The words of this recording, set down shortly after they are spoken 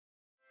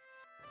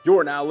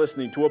You're now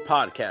listening to a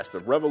podcast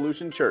of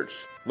Revolution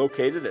Church,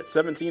 located at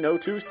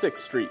 1702 6th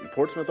Street in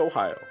Portsmouth,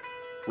 Ohio.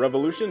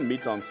 Revolution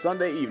meets on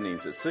Sunday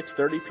evenings at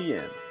 6:30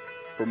 p.m.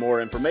 For more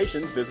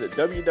information, visit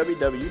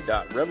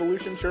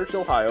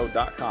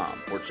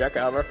www.revolutionchurchohio.com or check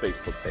out our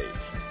Facebook page.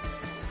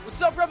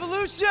 What's up,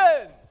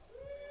 Revolution?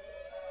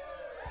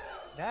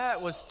 That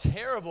was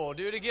terrible.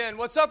 Do it again.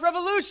 What's up,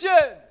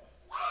 Revolution?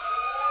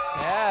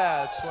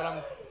 Yeah, that's what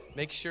I'm...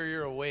 Make sure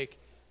you're awake.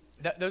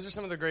 Those are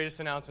some of the greatest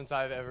announcements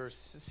I've ever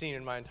seen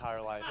in my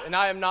entire life. And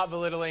I am not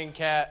belittling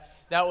Kat.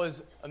 That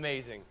was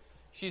amazing.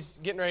 She's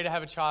getting ready to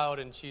have a child,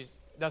 and she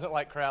doesn't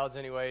like crowds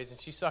anyways,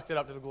 and she sucked it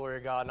up to the glory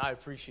of God, and I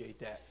appreciate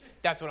that.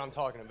 That's what I'm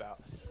talking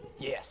about.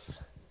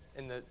 Yes.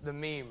 And the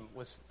meme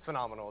was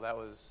phenomenal. That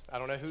was, I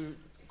don't know who,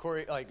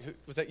 Corey, who,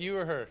 was that you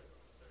or her?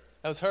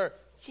 That was her.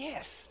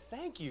 Yes,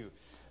 thank you.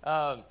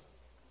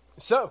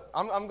 So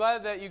I'm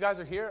glad that you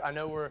guys are here. I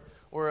know we're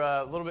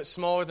a little bit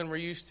smaller than we're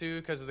used to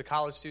because of the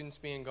college students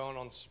being gone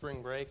on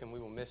spring break, and we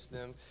will miss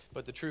them.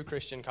 But the true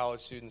Christian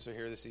college students are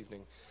here this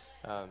evening.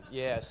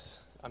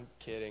 Yes, I'm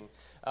kidding.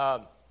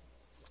 But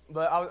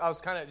I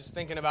was kind of just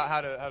thinking about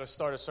how to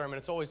start a sermon.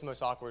 It's always the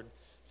most awkward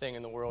thing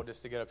in the world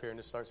just to get up here and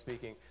just start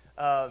speaking.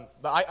 But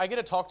I get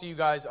to talk to you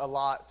guys a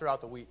lot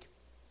throughout the week.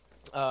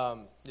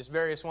 Just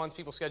various ones.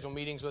 People schedule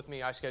meetings with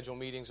me. I schedule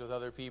meetings with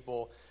other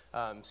people.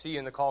 See you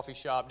in the coffee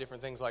shop,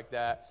 different things like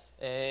that.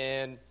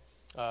 And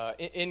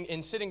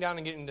in sitting down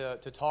and getting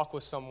to talk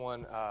with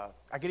someone,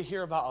 I get to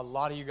hear about a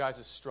lot of you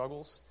guys'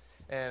 struggles.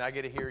 And I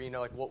get to hear,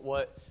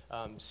 what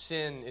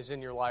sin is in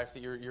your life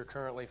that you're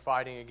currently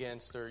fighting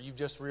against, or you've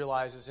just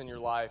realized is in your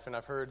life. And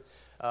I've heard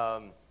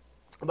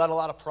about a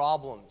lot of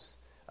problems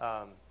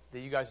that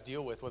you guys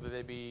deal with, whether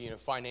they be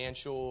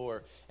financial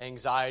or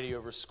anxiety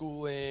over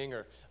schooling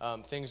or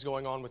things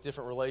going on with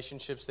different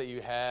relationships that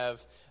you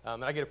have.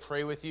 And I get to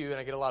pray with you, and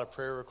I get a lot of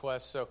prayer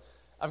requests. So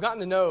I've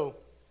gotten to know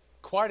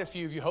quite a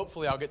few of you.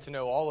 Hopefully I'll get to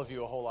know all of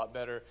you a whole lot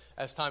better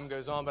as time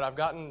goes on. But I've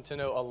gotten to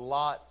know a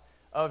lot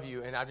of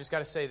you, and I've just got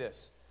to say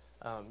this.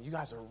 You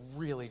guys are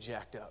really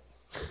jacked up.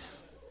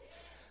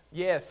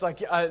 Yes, I'm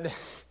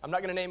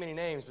not going to name any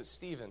names, but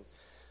Steven,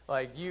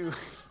 you...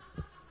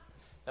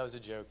 That was a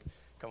joke.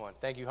 Come on.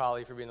 Thank you,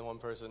 Holly, for being the one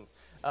person.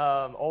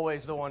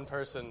 Always the one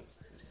person.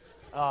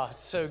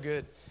 It's so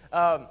good.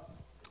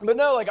 But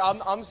no, I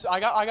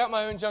got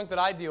my own junk that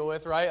I deal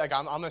with, right?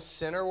 I'm a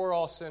sinner. We're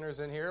all sinners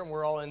in here, and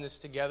we're all in this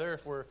together.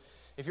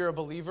 If you're a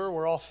believer,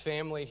 we're all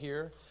family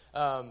here.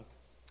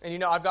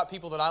 And I've got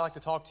people that I like to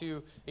talk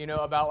to,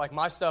 about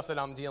my stuff that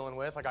I'm dealing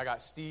with. I got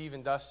Steve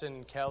and Dustin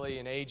and Kelly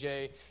and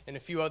AJ and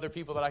a few other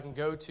people that I can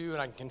go to and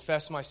I can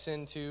confess my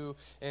sin to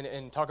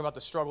and talk about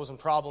the struggles and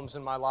problems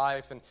in my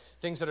life and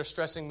things that are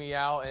stressing me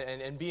out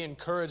and be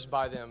encouraged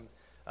by them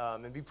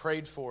and be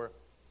prayed for.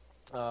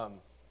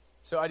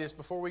 So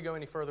before we go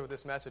any further with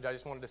this message, I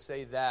just wanted to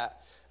say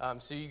that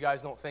so you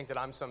guys don't think that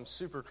I'm some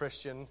super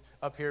Christian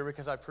up here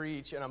because I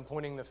preach and I'm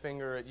pointing the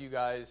finger at you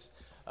guys.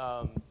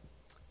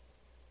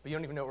 But you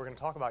don't even know what we're going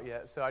to talk about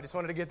yet. So I just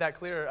wanted to get that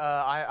clear.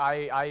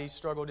 I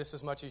struggle just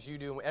as much as you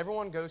do.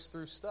 Everyone goes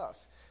through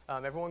stuff.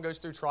 Everyone goes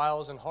through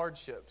trials and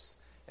hardships.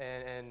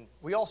 And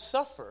we all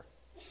suffer,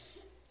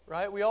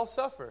 right? We all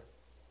suffer.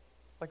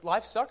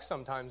 Life sucks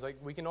sometimes.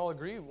 We can all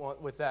agree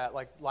with that.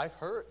 Life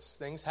hurts.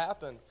 Things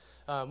happen.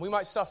 We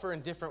might suffer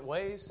in different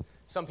ways.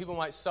 Some people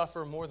might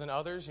suffer more than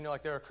others.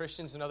 There are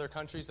Christians in other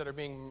countries that are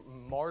being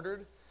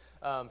martyred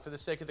for the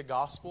sake of the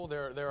gospel.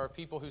 There are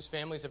people whose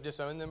families have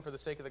disowned them for the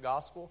sake of the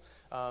gospel.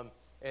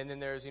 And then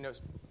there's,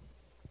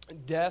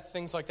 death,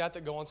 things like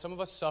that go on. Some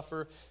of us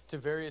suffer to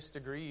various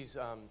degrees,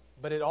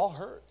 but it all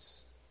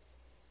hurts.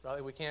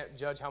 Right? We can't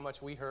judge how much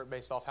we hurt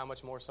based off how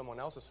much more someone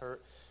else is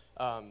hurt.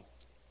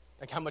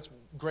 How much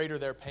greater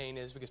their pain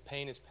is, because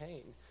pain is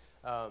pain.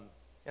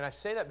 And I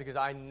say that because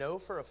I know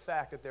for a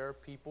fact that there are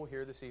people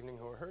here this evening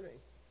who are hurting.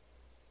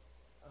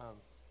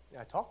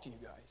 I talk to you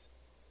guys.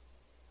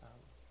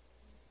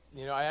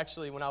 I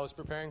actually, when I was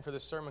preparing for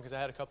this sermon, because I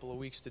had a couple of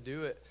weeks to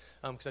do it,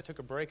 because I took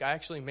a break, I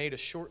actually made a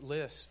short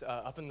list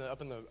up in the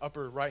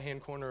upper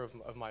right-hand corner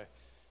of my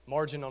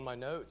margin on my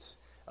notes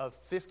of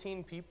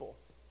 15 people,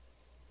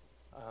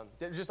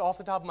 just off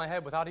the top of my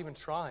head, without even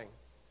trying,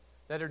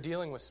 that are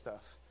dealing with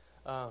stuff.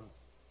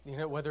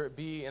 Whether it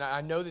be, and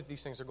I know that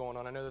these things are going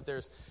on. I know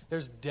that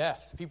there's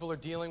death. People are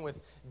dealing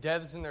with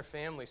deaths in their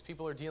families.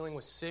 People are dealing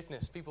with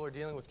sickness. People are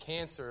dealing with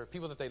cancer.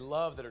 People that they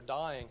love that are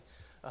dying.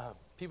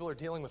 People are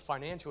dealing with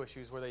financial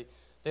issues where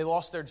they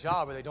lost their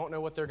job, or they don't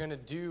know what they're going to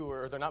do,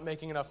 or they're not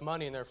making enough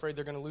money and they're afraid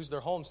they're going to lose their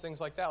homes, things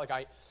like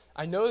that.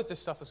 I know that this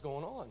stuff is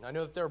going on. I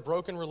know that there are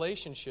broken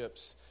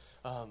relationships.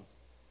 You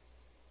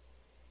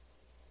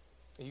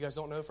guys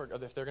don't know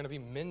if they're going to be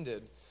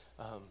mended.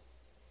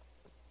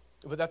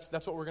 But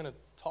that's what we're going to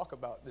talk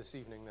about this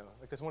evening, though.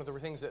 That's one of the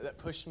things that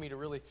pushed me to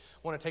really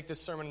want to take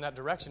this sermon in that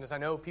direction, is I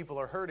know people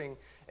are hurting,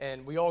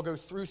 and we all go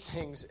through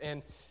things,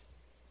 and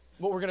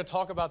what we're going to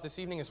talk about this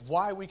evening is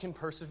why we can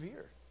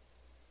persevere,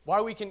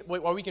 why we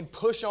can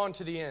push on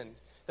to the end,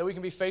 that we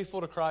can be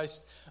faithful to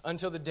Christ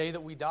until the day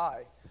that we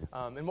die.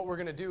 And what we're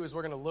going to do is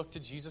we're going to look to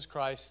Jesus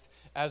Christ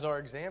as our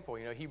example.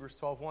 You know, Hebrews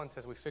 12:1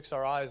 says we fix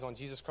our eyes on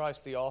Jesus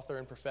Christ, the author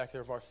and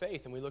perfecter of our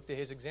faith, and we look to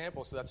his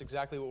example, so that's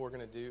exactly what we're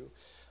going to do.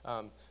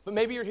 But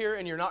maybe you're here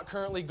and you're not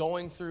currently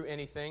going through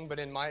anything, but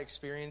in my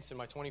experience, in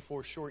my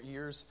 24 short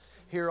years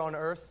here on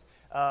earth,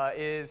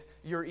 is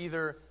you're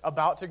either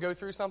about to go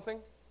through something,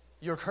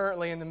 you're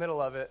currently in the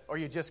middle of it, or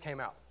you just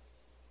came out.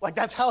 Like,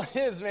 that's how it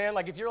is, man.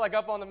 Like, if you're, like,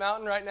 up on the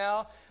mountain right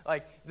now,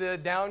 like, the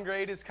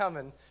downgrade is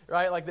coming,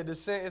 right? Like, the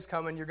descent is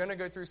coming. You're going to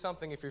go through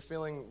something if you're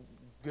feeling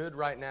good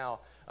right now.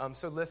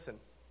 So listen,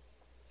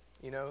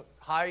 you know,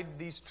 hide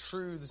these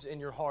truths in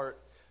your heart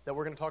that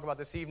we're going to talk about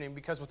this evening,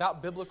 because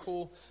without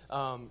biblical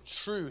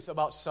truth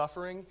about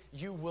suffering,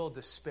 you will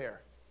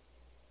despair.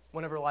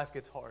 Whenever life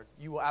gets hard,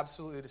 you will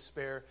absolutely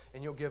despair,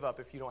 and you'll give up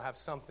if you don't have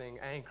something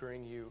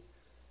anchoring you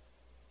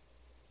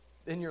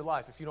in your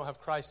life, if you don't have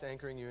Christ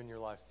anchoring you in your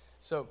life.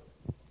 So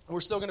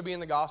we're still going to be in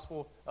the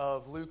Gospel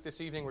of Luke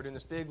this evening. We're doing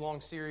this big,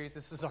 long series.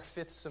 This is our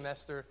 5th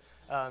semester.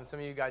 Some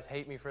of you guys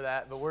hate me for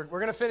that, but we're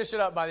going to finish it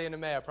up by the end of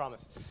May, I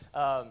promise.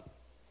 But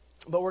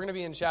we're going to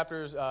be in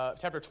chapter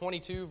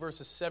 22,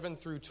 verses 7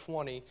 through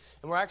 20.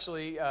 And we're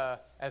actually,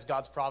 as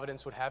God's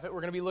providence would have it,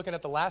 we're going to be looking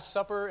at the Last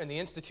Supper and the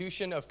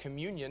institution of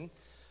communion.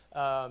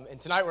 And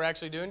tonight we're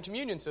actually doing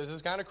communion, so this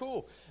is kind of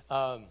cool.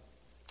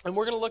 And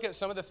we're going to look at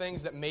some of the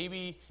things that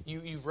maybe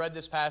you've read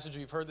this passage or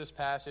you've heard this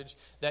passage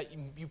that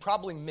you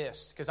probably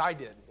missed, because I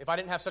did. If I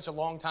didn't have such a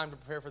long time to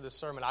prepare for this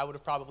sermon, I would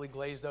have probably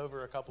glazed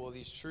over a couple of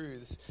these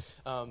truths.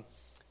 But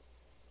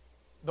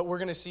we're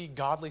going to see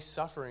godly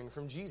suffering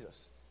from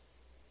Jesus,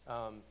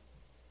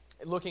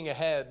 looking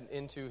ahead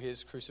into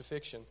his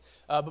crucifixion.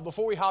 But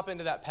before we hop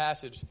into that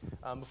passage,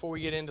 before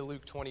we get into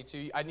Luke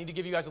 22, I need to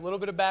give you guys a little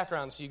bit of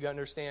background so you can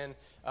understand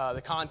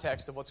the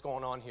context of what's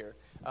going on here.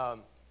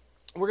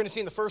 We're going to see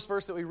in the first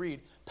verse that we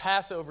read,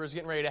 Passover is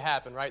getting ready to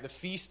happen, right? The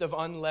Feast of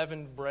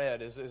Unleavened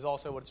Bread is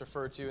also what it's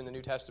referred to in the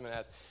New Testament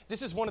as.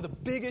 This is one of the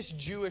biggest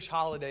Jewish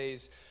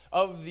holidays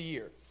of the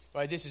year,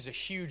 right? This is a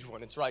huge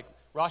one. It's like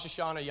Rosh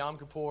Hashanah, Yom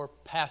Kippur,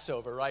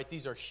 Passover, right?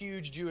 These are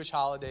huge Jewish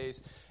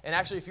holidays. And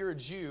actually, if you're a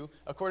Jew,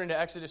 according to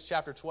Exodus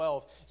chapter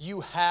 12,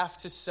 you have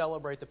to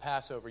celebrate the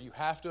Passover. You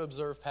have to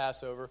observe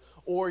Passover,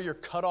 or you're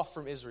cut off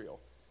from Israel.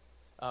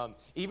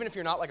 Even if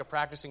you're not like a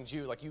practicing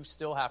Jew, like you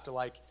still have to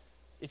like,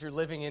 if you're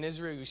living in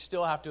Israel, you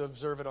still have to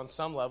observe it on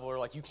some level, or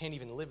like you can't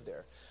even live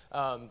there.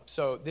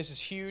 So this is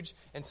huge,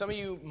 and some of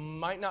you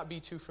might not be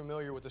too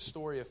familiar with the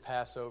story of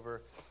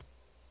Passover.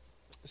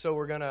 So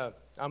I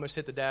almost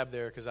hit the dab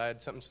there because I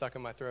had something stuck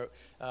in my throat.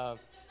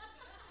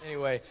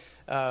 Anyway,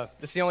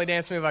 that's the only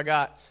dance move I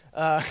got.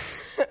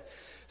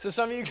 So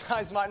some of you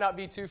guys might not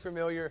be too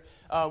familiar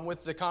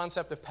with the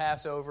concept of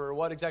Passover or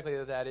what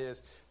exactly that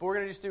is, but we're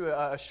going to just do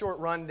a short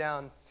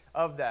rundown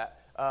of that.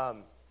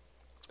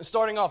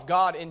 Starting off,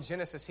 God in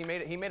Genesis, he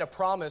made a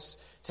promise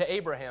to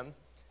Abraham.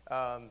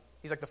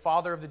 He's like the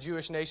father of the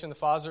Jewish nation, the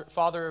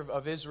father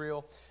of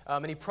Israel.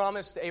 And he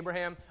promised to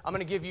Abraham, I'm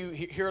going to give you,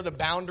 here are the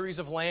boundaries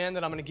of land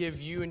that I'm going to give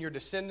you and your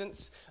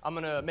descendants. I'm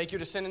going to make your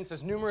descendants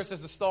as numerous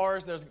as the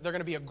stars. They're going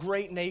to be a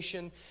great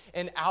nation.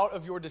 And out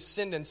of your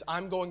descendants,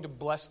 I'm going to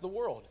bless the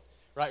world.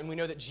 Right? And we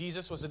know that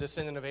Jesus was a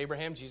descendant of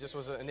Abraham. Jesus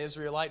was an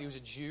Israelite. He was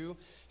a Jew.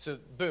 So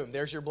boom,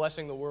 there's your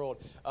blessing the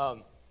world.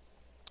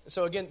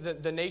 So again,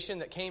 the nation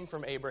that came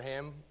from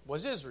Abraham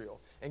was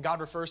Israel. And God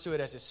refers to it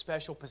as his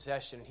special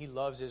possession. He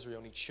loves Israel,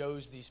 and he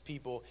chose these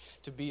people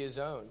to be his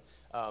own.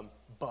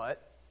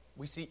 But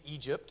we see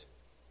Egypt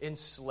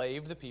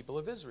enslave the people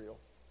of Israel.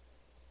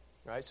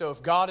 Right? So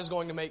if God is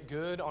going to make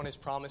good on his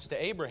promise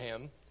to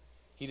Abraham,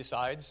 he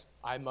decides,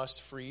 I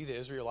must free the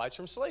Israelites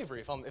from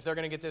slavery. If they're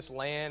going to get this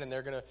land and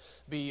they're going to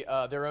be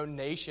their own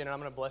nation, and I'm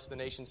going to bless the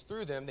nations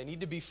through them, they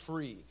need to be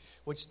free.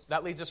 Which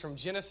that leads us from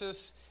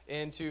Genesis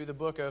into the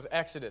book of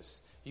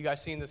Exodus. You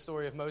guys seen the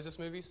story of Moses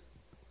movies?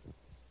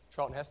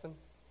 Charlton Heston?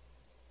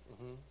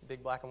 Mm-hmm.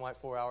 Big black and white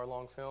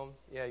 4-hour-long film.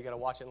 Yeah, you got to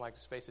watch it in like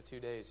the space of 2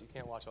 days. You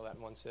can't watch all that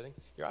in one sitting.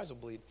 Your eyes will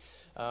bleed.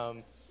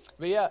 But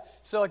yeah,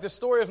 so like the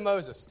story of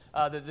Moses,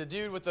 the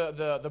dude with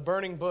the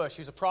burning bush,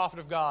 he's a prophet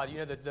of God. You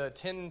know, the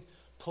 10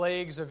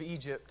 plagues of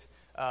Egypt.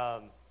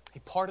 He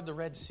parted the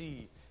Red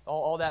Sea,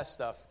 all that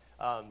stuff.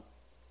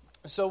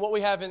 So what we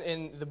have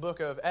in the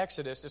book of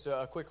Exodus, just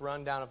a quick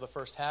rundown of the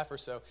first half or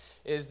so,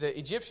 is the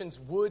Egyptians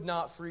would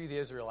not free the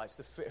Israelites.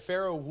 The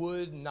Pharaoh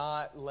would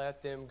not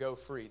let them go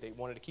free. They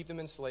wanted to keep them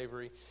in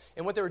slavery.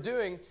 And what they were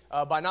doing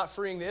by not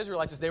freeing the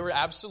Israelites is they were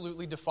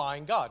absolutely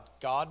defying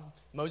God.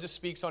 Moses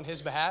speaks on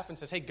his behalf and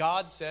says, hey,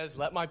 God says,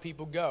 let my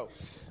people go.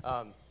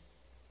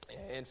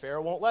 And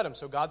Pharaoh won't let him.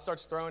 So God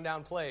starts throwing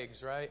down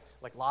plagues, right?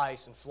 Like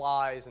lice and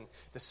flies, and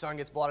the sun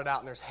gets blotted out,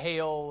 and there's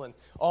hail, and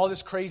all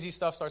this crazy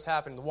stuff starts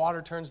happening. The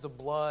water turns to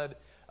blood,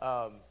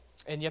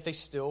 and yet they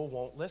still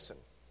won't listen,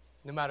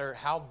 no matter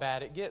how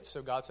bad it gets.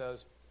 So God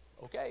says,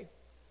 okay,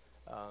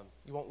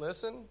 you won't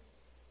listen?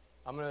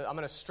 I'm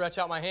gonna stretch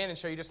out my hand and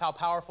show you just how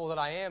powerful that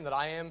I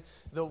am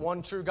the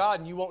one true God,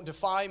 and you won't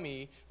defy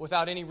me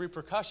without any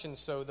repercussions.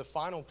 So the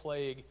final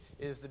plague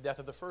is the death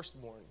of the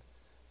firstborn.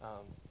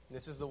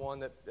 This is the one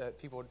that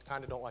people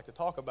kind of don't like to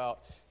talk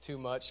about too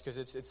much because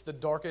it's the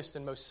darkest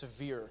and most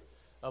severe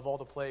of all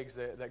the plagues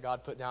that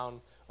God put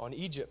down on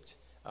Egypt.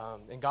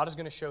 And God is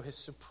going to show his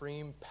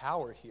supreme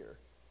power here,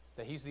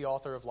 that he's the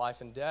author of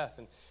life and death.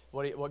 And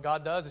what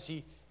God does is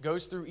he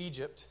goes through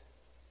Egypt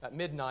at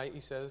midnight,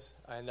 he says,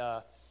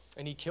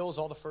 and he kills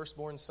all the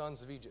firstborn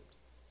sons of Egypt.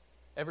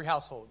 Every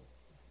household,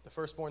 the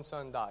firstborn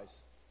son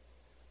dies.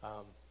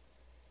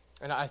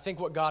 And I think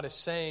what God is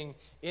saying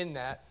in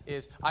that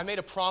is, I made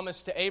a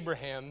promise to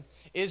Abraham,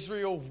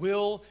 Israel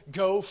will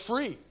go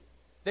free.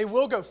 They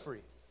will go free.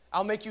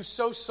 I'll make you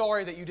so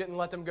sorry that you didn't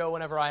let them go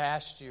whenever I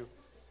asked you.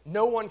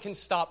 No one can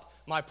stop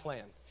my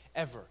plan,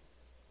 ever.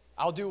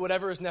 I'll do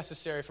whatever is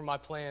necessary for my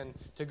plan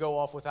to go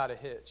off without a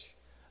hitch.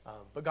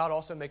 But God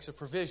also makes a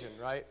provision,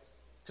 right?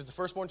 Because the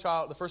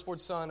firstborn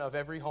son of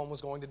every home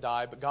was going to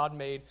die, but God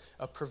made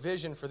a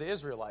provision for the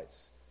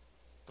Israelites.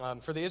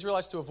 For the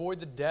Israelites to avoid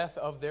the death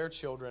of their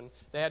children,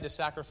 they had to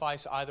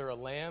sacrifice either a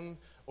lamb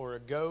or a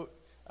goat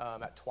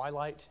at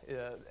twilight,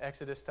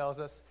 Exodus tells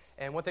us.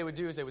 And what they would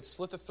do is they would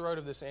slit the throat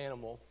of this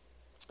animal,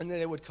 and then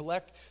they would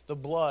collect the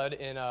blood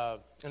in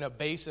a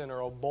basin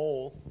or a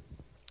bowl.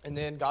 And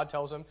then God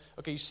tells them,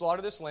 okay, you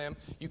slaughter this lamb,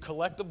 you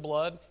collect the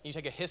blood, you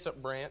take a hyssop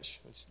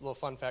branch. It's a little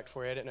fun fact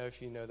for you. I didn't know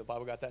if you know the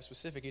Bible got that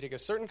specific. You take a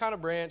certain kind of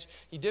branch,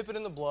 you dip it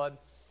in the blood,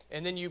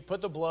 and then you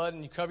put the blood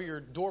and you cover your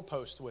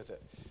doorpost with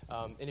it.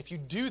 And if you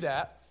do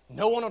that,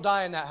 no one will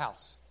die in that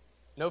house.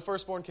 No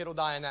firstborn kid will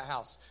die in that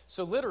house.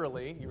 So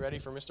literally, you ready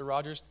for Mr.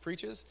 Rogers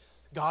preaches?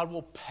 God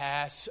will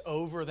pass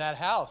over that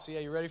house. Yeah,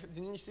 you ready?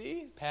 Didn't you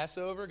see?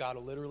 Passover. God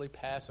will literally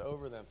pass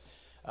over them.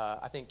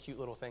 I think cute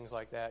little things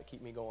like that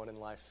keep me going in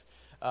life.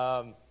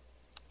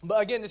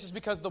 But again, this is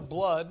because the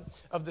blood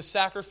of the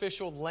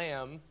sacrificial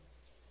lamb,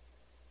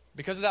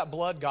 because of that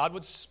blood, God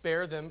would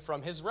spare them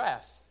from his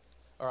wrath.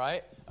 All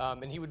right?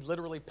 And he would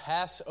literally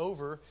pass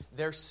over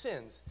their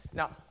sins.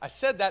 Now, I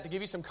said that to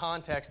give you some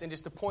context and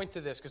just to point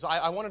to this, because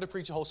I wanted to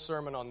preach a whole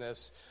sermon on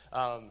this,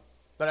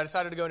 but I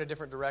decided to go in a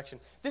different direction.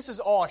 This is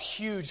all a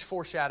huge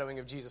foreshadowing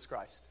of Jesus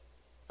Christ.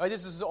 All right,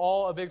 this is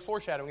all a big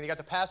foreshadowing. You got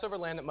the Passover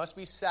lamb that must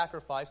be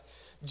sacrificed.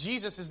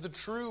 Jesus is the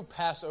true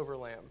Passover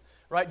lamb.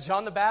 Right?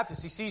 John the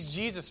Baptist, he sees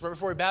Jesus right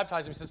before he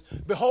baptizes him. He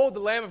says, "Behold, the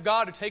Lamb of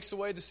God who takes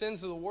away the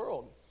sins of the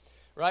world."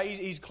 Right?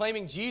 He's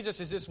claiming Jesus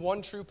is this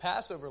one true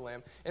Passover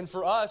lamb. And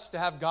for us to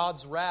have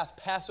God's wrath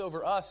pass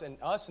over us and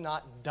us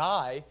not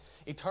die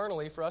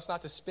eternally, for us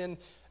not to spend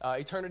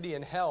eternity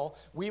in hell,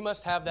 we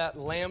must have that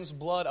lamb's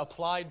blood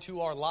applied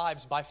to our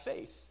lives by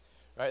faith.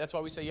 Right? That's why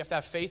we say you have to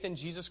have faith in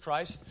Jesus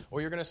Christ or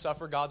you're going to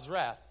suffer God's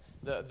wrath.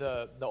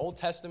 The Old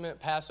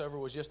Testament Passover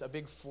was just a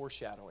big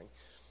foreshadowing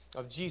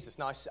of Jesus.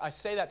 Now, I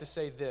say that to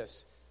say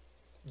this.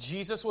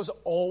 Jesus was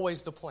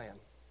always the plan.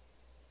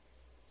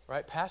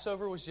 Right?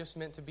 Passover was just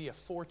meant to be a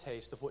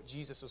foretaste of what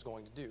Jesus was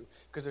going to do,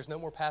 because there's no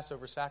more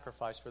Passover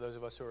sacrifice for those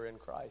of us who are in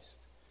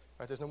Christ.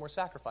 Right? There's no more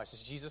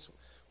sacrifices. Jesus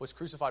was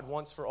crucified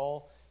once for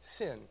all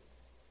sin.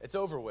 It's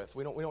over with.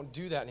 We don't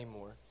do that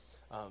anymore.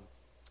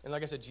 And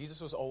like I said,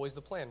 Jesus was always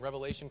the plan.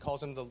 Revelation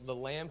calls him the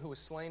lamb who was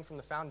slain from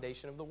the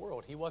foundation of the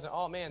world. He wasn't,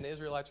 oh man, the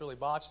Israelites really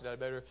botched it, I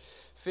better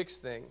fix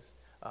things.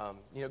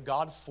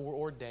 God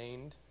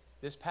foreordained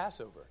this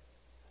Passover.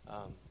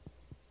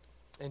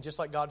 And just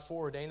like God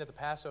foreordained that the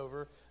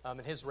Passover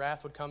and his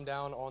wrath would come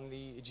down on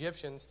the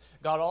Egyptians,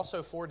 God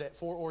also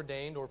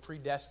foreordained or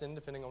predestined,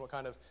 depending on what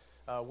kind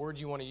of word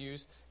you want to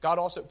use, God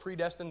also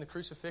predestined the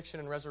crucifixion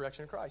and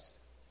resurrection of Christ.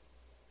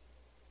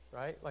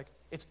 Right? Like,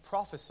 it's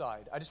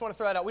prophesied. I just want to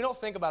throw that out. We don't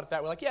think about it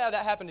that way. Like, yeah,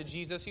 that happened to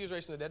Jesus. He was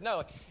raised from the dead.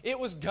 No, it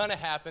was going to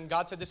happen.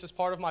 God said this is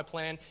part of my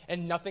plan,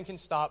 and nothing can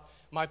stop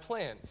my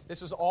plan.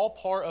 This was all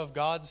part of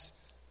God's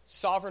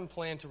sovereign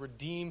plan to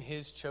redeem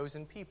his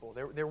chosen people.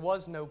 There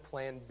was no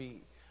plan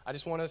B. I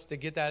just want us to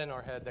get that in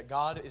our head, that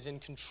God is in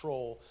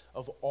control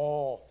of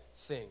all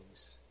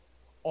things.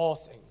 All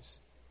things.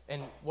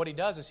 And what he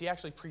does is he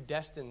actually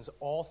predestines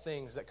all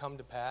things that come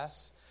to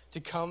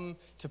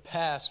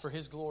pass for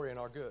his glory and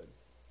our good.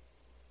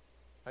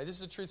 Right, this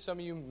is a truth some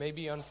of you may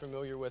be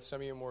unfamiliar with,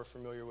 some of you are more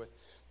familiar with.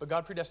 But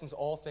God predestines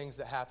all things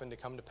that happen to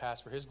come to pass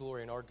for his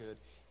glory and our good,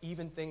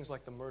 even things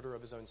like the murder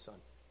of his own son.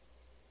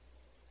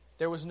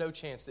 There was no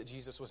chance that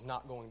Jesus was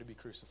not going to be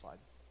crucified.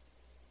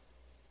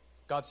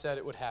 God said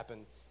it would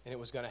happen, and it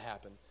was going to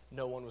happen.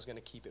 No one was going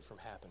to keep it from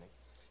happening.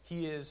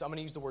 He is, I'm going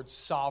to use the word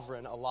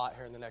sovereign a lot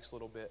here in the next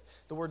little bit.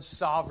 The word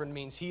sovereign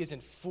means he is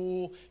in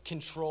full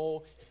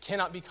control. He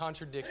cannot be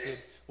contradicted.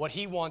 What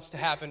he wants to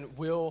happen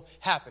will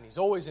happen. He's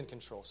always in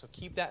control. So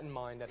keep that in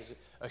mind. That is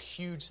a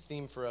huge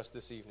theme for us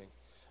this evening.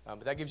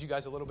 But that gives you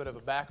guys a little bit of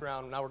a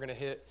background. Now we're going to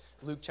hit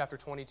Luke chapter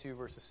 22,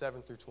 verses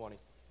 7 through 20.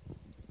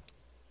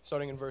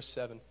 Starting in verse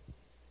 7.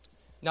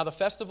 Now the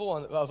festival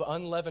of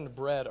unleavened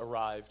bread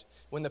arrived,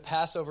 when the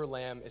Passover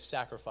lamb is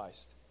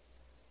sacrificed.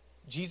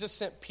 Jesus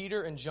sent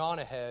Peter and John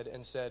ahead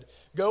and said,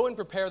 "Go and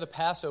prepare the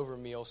Passover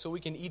meal so we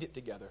can eat it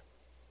together."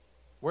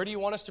 "Where do you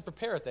want us to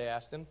prepare it?" they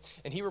asked him.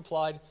 And he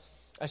replied,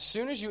 "As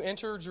soon as you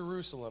enter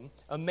Jerusalem,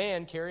 a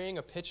man carrying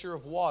a pitcher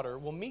of water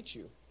will meet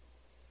you.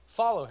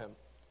 Follow him.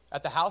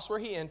 At the house where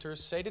he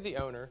enters, say to the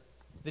owner,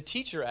 The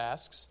teacher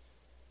asks,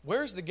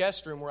 where's the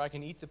guest room where I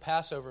can eat the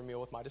Passover meal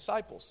with my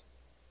disciples?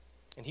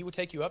 And he will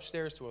take you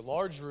upstairs to a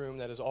large room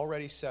that is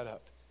already set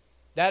up.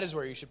 That is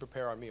where you should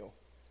prepare our meal.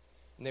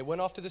 And they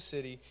went off to the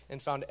city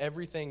and found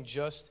everything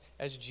just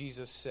as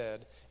Jesus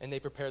said, and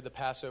they prepared the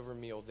Passover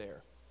meal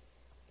there.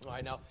 All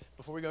right, now,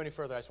 before we go any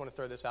further, I just want to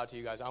throw this out to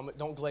you guys.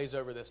 Don't glaze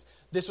over this.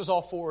 This was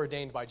all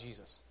foreordained by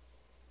Jesus,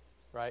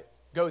 right?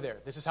 Go there.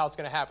 This is how it's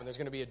going to happen. There's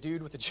going to be a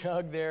dude with a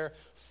jug there.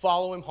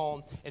 Follow him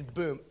home, and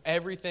boom,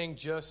 everything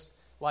just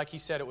like he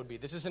said it would be.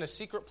 This isn't a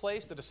secret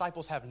place. The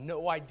disciples have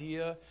no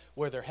idea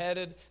where they're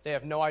headed. They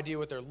have no idea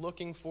what they're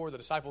looking for. The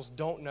disciples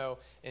don't know.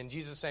 And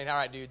Jesus is saying, all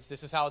right, dudes,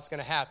 this is how it's going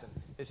to happen.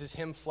 This is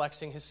him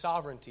flexing his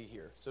sovereignty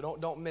here. So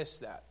don't miss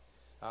that.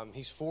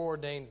 He's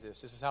foreordained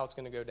this. This is how it's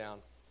going to go down.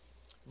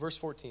 Verse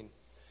 14.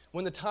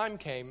 When the time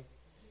came,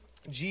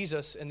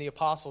 Jesus and the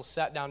apostles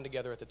sat down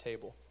together at the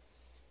table.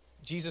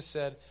 Jesus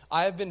said,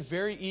 I have been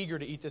very eager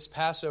to eat this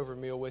Passover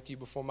meal with you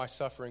before my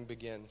suffering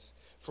begins.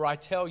 For I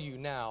tell you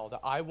now that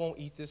I won't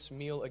eat this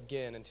meal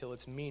again until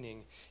its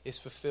meaning is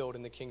fulfilled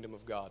in the kingdom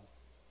of God.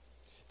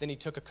 Then he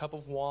took a cup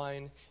of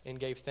wine and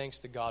gave thanks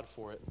to God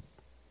for it.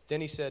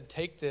 Then he said,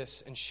 take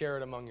this and share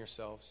it among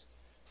yourselves.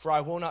 For I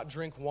will not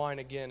drink wine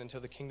again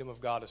until the kingdom of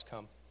God has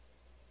come.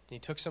 And he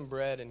took some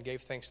bread and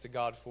gave thanks to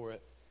God for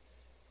it.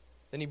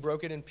 Then he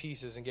broke it in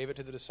pieces and gave it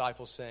to the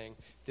disciples, saying,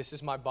 this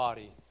is my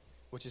body,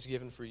 which is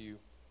given for you.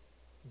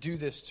 Do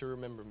this to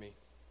remember me.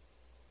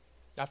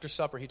 After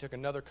supper, he took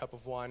another cup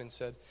of wine and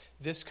said,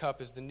 this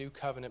cup is the new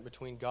covenant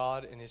between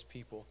God and his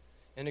people,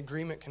 an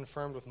agreement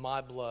confirmed with my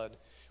blood,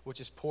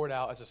 which is poured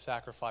out as a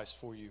sacrifice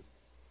for you.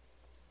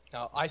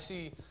 Now, I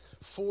see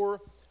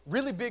four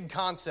really big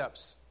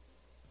concepts.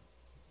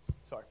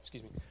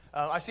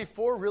 I see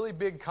four really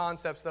big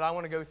concepts that I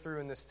want to go through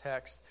in this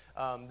text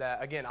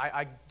that, again,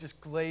 I just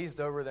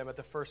glazed over them at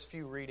the first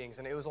few readings,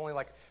 and it was only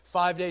like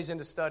 5 days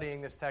into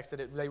studying this text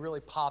that they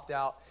really popped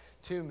out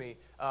to me.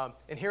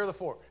 And here are the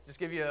four. Just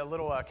give you a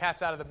little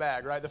cat's out of the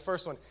bag, right? The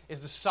first one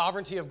is the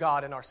sovereignty of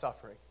God in our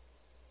suffering,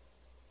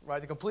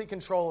 right? The complete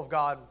control of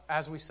God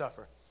as we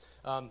suffer.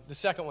 The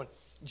second one,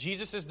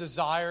 Jesus'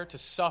 desire to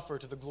suffer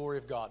to the glory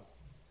of God.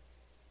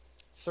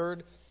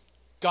 Third,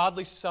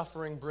 godly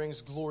suffering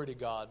brings glory to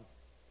God.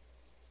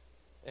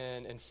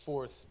 And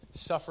fourth,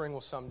 suffering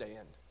will someday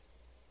end.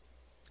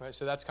 All right,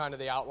 so that's kind of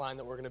the outline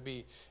that we're going to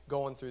be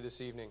going through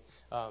this evening.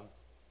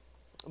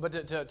 But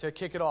to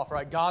kick it off,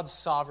 right, God's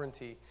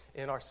sovereignty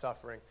in our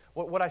suffering.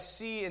 What I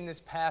see in this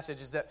passage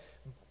is that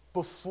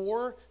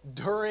before,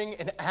 during,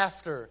 and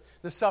after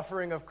the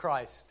suffering of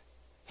Christ,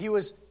 he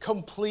was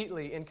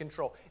completely in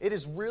control. It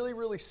is really,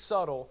 really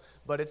subtle,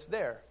 but it's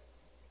there.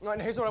 All right,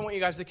 and here's what I want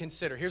you guys to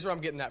consider. Here's where I'm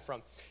getting that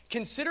from.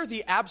 Consider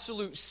the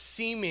absolute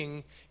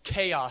seeming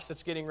chaos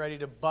that's getting ready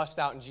to bust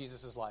out in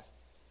Jesus' life.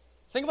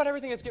 Think about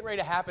everything that's getting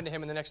ready to happen to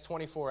him in the next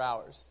 24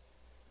 hours.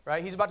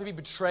 Right? He's about to be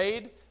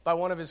betrayed by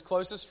one of his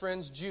closest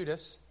friends,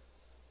 Judas.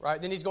 Right?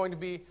 Then he's going to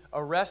be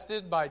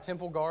arrested by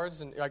temple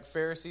guards and like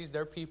Pharisees,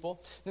 their people.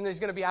 Then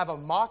he's going to have a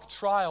mock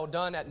trial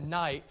done at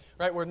night,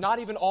 right, where not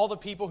even all the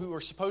people who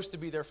are supposed to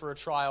be there for a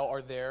trial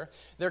are there.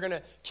 They're going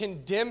to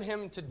condemn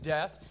him to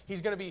death.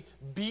 He's going to be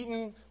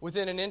beaten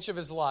within an inch of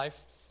his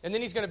life. And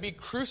then he's going to be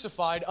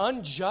crucified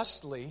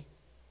unjustly.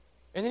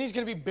 And then he's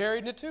going to be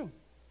buried in a tomb.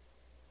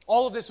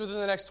 All of this within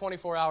the next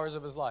 24 hours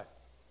of his life.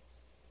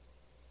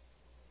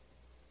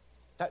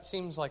 That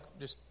seems like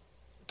just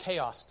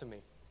chaos to me.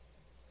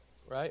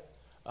 Right?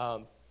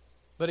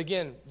 But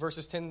again,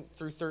 verses 10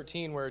 through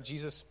 13, where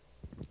Jesus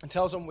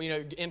tells them,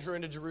 enter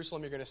into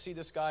Jerusalem, you're going to see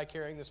this guy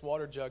carrying this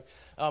water jug,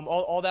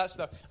 all that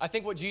stuff. I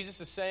think what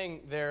Jesus is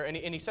saying there, and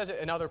he says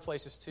it in other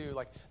places too,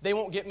 like, they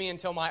won't get me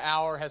until my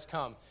hour has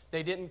come.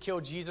 They didn't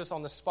kill Jesus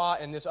on the spot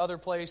in this other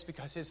place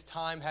because his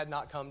time had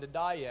not come to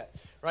die yet.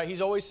 Right?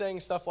 He's always saying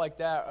stuff like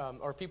that,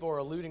 or people are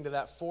alluding to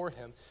that for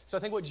him. So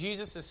I think what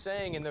Jesus is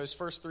saying in those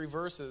first three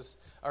verses,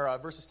 or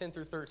verses 10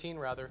 through 13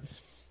 rather,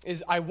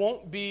 is I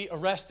won't be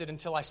arrested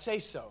until I say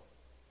so.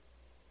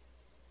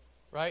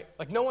 Right?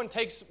 Like, no one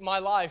takes my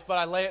life, but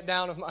I lay it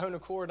down of my own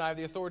accord, and I have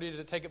the authority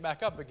to take it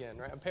back up again.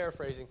 Right? I'm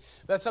paraphrasing.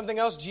 That's something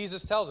else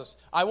Jesus tells us.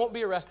 I won't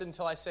be arrested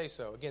until I say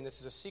so. Again, this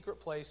is a secret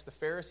place. The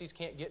Pharisees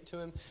can't get to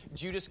him.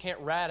 Judas can't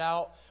rat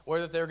out where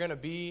that they're going to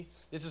be.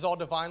 This is all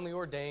divinely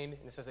ordained.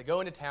 And it says they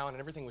go into town, and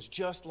everything was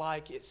just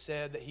like it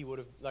said that he would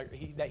have,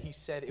 that he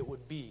said it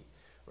would be,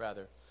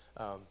 rather.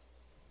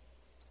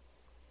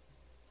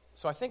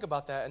 So I think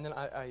about that, and then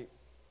I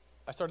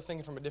started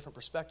thinking from a different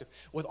perspective.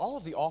 With all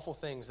of the awful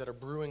things that are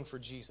brewing for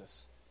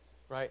Jesus,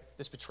 right?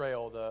 This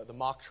betrayal, the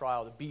mock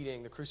trial, the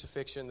beating, the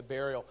crucifixion, the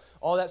burial,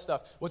 all that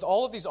stuff. With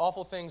all of these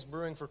awful things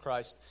brewing for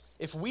Christ,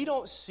 if we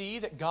don't see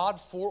that God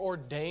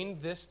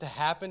foreordained this to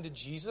happen to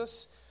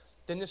Jesus,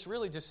 then this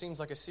really just seems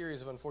like a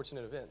series of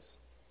unfortunate events.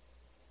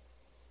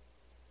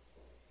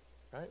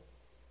 Right?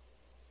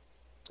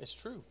 It's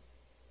true.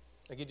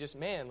 Like, it just,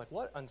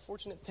 what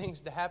unfortunate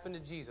things to happen to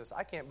Jesus.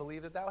 I can't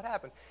believe that would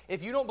happen.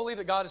 If you don't believe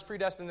that God has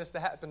predestined this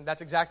to happen,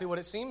 that's exactly what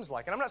it seems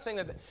like. And I'm not saying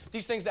that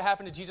these things that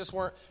happened to Jesus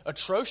weren't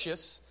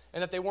atrocious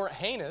and that they weren't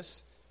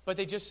heinous, But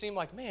they just seem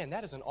like, man,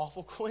 that is an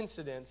awful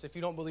coincidence if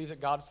you don't believe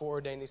that God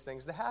foreordained these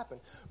things to happen.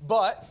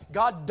 But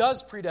God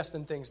does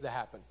predestine things to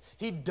happen.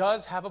 He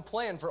does have a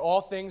plan for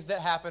all things that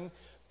happen,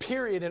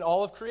 period, in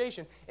all of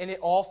creation. And it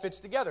all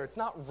fits together. It's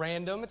not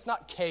random. It's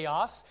not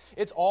chaos.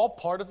 It's all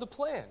part of the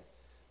plan.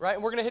 Right?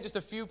 And we're going to hit just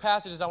a few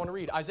passages I want to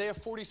read. Isaiah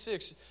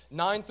 46,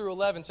 9 through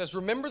 11 says,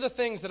 remember the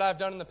things that I have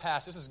done in the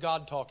past. This is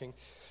God talking.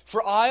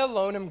 For I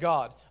alone am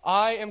God.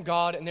 I am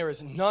God, and there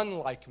is none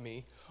like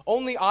me.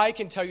 Only I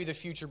can tell you the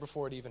future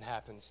before it even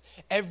happens.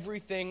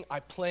 Everything I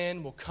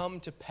plan will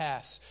come to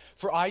pass,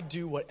 for I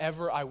do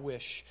whatever I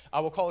wish. I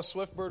will call a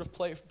swift bird of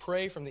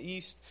prey from the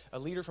east, a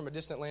leader from a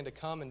distant land to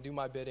come and do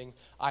my bidding.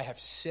 I have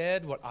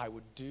said what I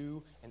would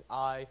do, and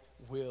I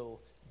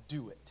will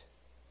do it.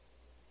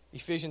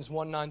 Ephesians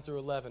 1, 9 through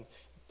 11.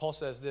 Paul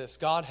says this,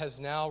 God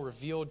has now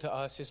revealed to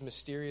us his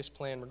mysterious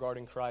plan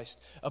regarding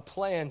Christ, a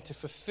plan to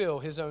fulfill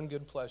his own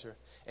good pleasure.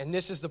 And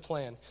this is the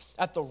plan.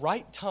 At the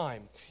right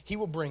time, he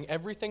will bring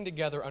everything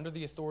together under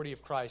the authority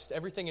of Christ,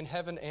 everything in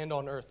heaven and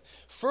on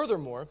earth.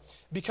 Furthermore,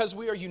 because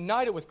we are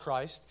united with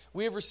Christ,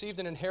 we have received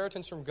an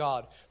inheritance from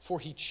God, for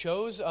he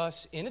chose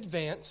us in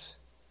advance,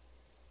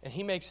 and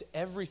he makes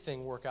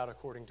everything work out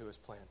according to his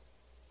plan.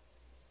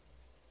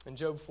 In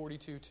Job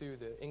 42:2,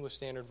 the English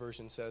Standard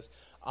Version says,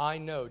 I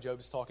know, Job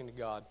is talking to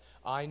God,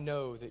 I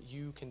know that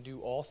you can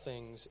do all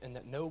things and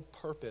that no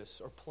purpose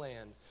or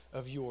plan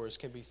of yours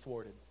can be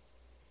thwarted.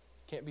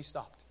 Can't be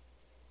stopped.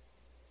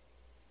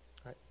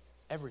 Right?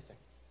 Everything.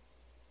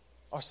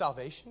 Our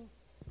salvation.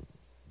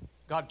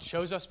 God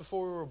chose us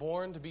before we were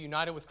born to be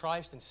united with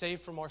Christ and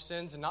saved from our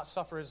sins and not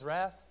suffer his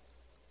wrath.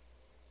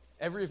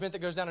 Every event that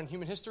goes down in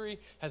human history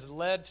has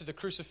led to the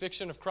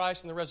crucifixion of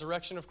Christ and the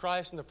resurrection of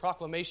Christ and the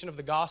proclamation of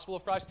the gospel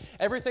of Christ.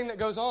 Everything that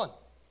goes on.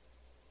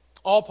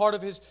 All part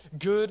of his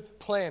good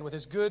plan with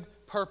his good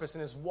purpose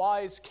and his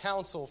wise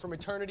counsel from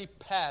eternity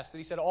past. That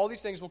he said all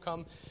these things will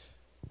come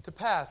to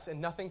pass and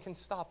nothing can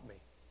stop me.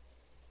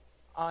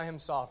 I am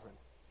sovereign.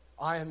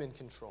 I am in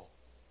control.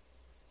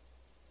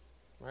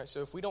 Right?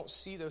 So if we don't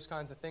see those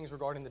kinds of things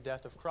regarding the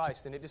death of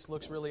Christ, then it just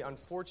looks really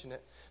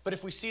unfortunate. But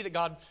if we see that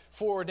God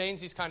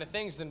foreordains these kind of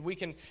things, then we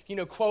can,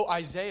 quote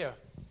Isaiah,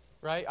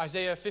 right?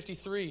 Isaiah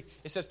 53,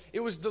 it says, it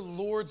was the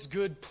Lord's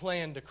good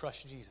plan to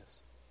crush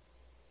Jesus.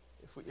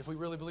 If we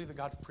really believe that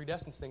God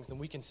predestines things, then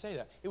we can say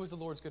that. It was the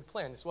Lord's good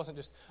plan. This wasn't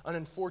just an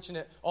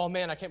unfortunate, oh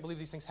man, I can't believe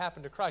these things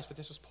happened to Christ, but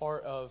this was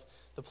part of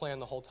the plan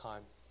the whole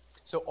time.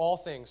 So all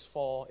things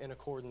fall in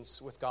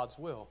accordance with God's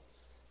will,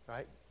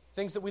 right?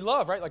 Things that we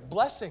love, right? Like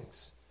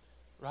blessings,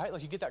 right?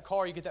 Like you get that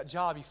car, you get that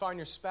job, you find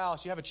your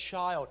spouse, you have a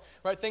child,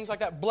 right? Things like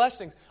that.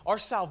 Blessings. Our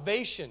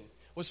salvation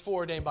was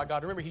foreordained by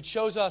God. Remember, he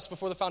chose us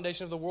before the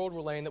foundation of the world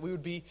were laying that we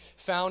would be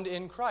found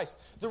in Christ.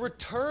 The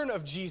return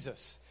of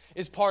Jesus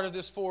is part of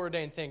this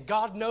foreordained thing.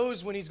 God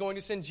knows when he's going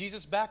to send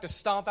Jesus back to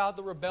stomp out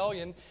the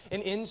rebellion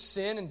and end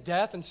sin and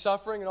death and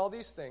suffering and all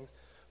these things,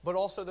 but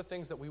also the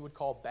things that we would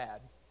call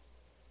bad.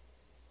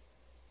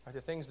 Right?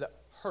 The things that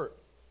hurt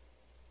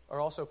are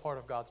also part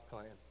of God's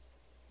plan.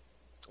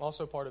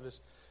 Also part of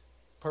his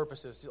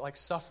purposes, like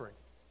suffering.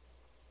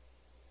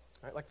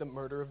 Right? Like the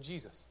murder of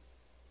Jesus.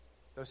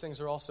 Those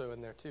things are also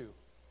in there too.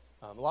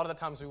 A lot of the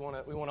times we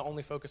want to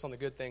only focus on the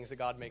good things that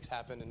God makes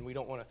happen, and we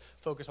don't want to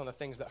focus on the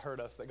things that hurt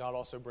us that God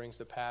also brings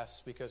to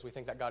pass because we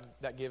think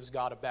that gives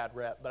God a bad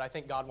rep. But I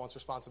think God wants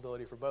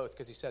responsibility for both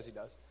because he says he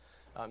does.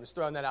 Just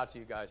throwing that out to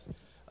you guys.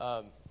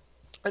 And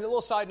a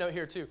little side note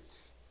here too.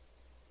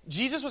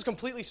 Jesus was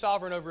completely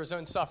sovereign over his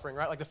own suffering,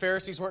 right? Like the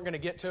Pharisees weren't going to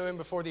get to him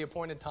before the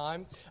appointed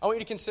time. I want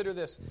you to consider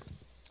this.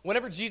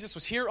 Whenever Jesus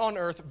was here on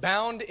earth,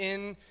 bound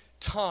in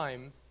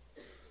time,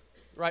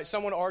 right?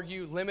 Some would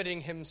argue limiting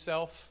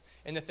himself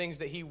and the things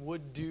that he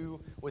would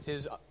do with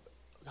his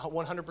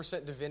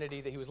 100%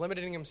 divinity, that he was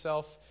limiting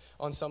himself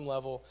on some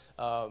level.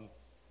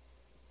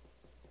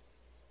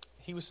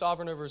 He was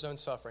sovereign over his own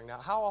suffering. Now,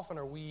 how often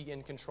are we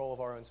in control of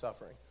our own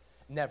suffering?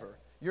 Never.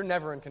 You're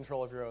never in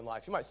control of your own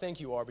life. You might think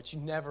you are, but you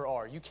never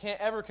are. You can't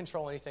ever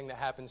control anything that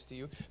happens to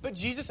you. But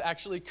Jesus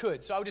actually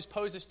could. So I would just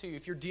pose this to you.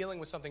 If you're dealing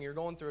with something, you're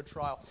going through a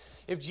trial.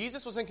 If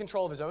Jesus was in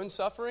control of his own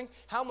suffering,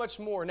 how much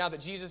more now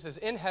that Jesus is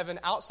in heaven,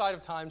 outside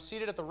of time,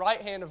 seated at the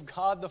right hand of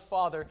God the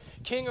Father,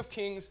 King of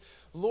kings,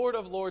 Lord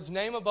of lords,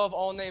 name above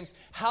all names,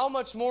 how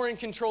much more in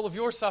control of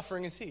your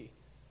suffering is he?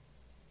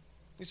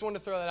 Just wanted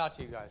to throw that out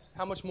to you guys.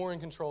 How much more in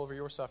control over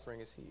your suffering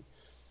is he?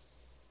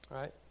 All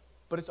right?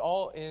 But it's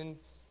all in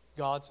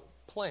God's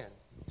plan,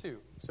 too.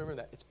 So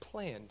remember that. It's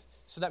planned.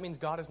 So that means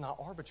God is not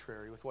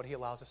arbitrary with what he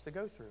allows us to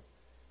go through.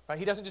 Right?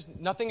 He doesn't just,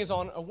 nothing is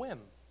on a whim.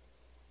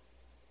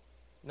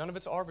 None of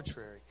it's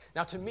arbitrary.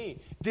 Now to me,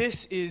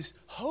 this is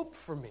hope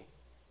for me.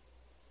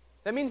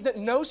 That means that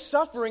no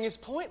suffering is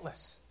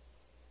pointless.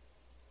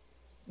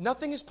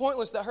 Nothing is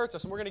pointless that hurts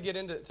us, and we're going to get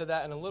into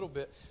that in a little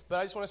bit. But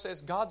I just want to say this,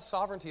 God's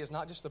sovereignty is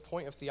not just the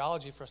point of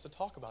theology for us to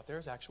talk about. There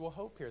is actual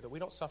hope here, that we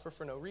don't suffer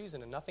for no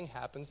reason, and nothing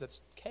happens that's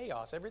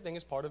chaos. Everything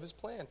is part of his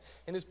plan,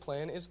 and his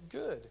plan is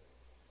good.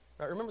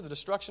 Right? Remember, the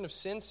destruction of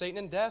sin, Satan,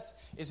 and death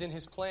is in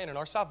his plan, and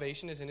our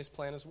salvation is in his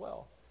plan as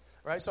well.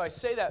 Right? So I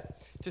say that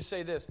to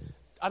say this.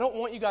 I don't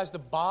want you guys to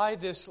buy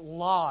this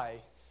lie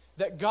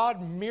that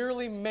God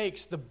merely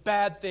makes the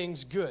bad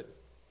things good.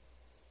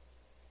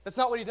 That's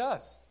not what he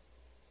does.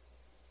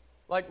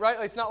 Like, right?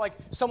 It's not like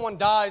someone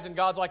dies and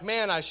God's like,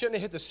 man, I shouldn't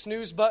have hit the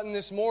snooze button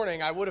this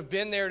morning. I would have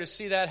been there to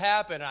see that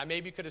happen, and I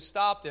maybe could have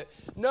stopped it.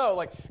 No,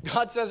 like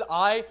God says,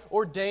 I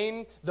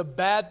ordain the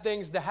bad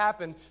things to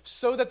happen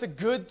so that the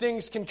good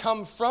things can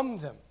come from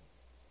them.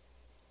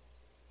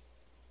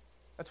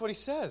 That's what he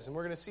says, and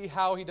we're going to see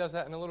how he does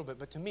that in a little bit.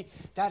 But to me,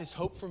 that is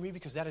hope for me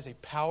because that is a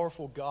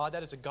powerful God.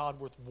 That is a God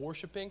worth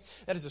worshiping.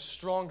 That is a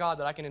strong God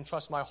that I can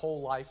entrust my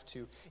whole life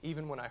to,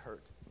 even when I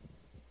hurt.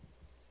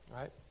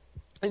 Right?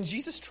 And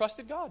Jesus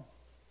trusted God.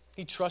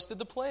 He trusted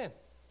the plan.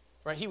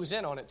 Right? He was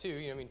in on it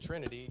too.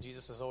 Trinity.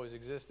 Jesus has always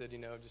existed,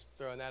 just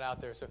throwing that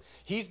out there. So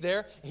he's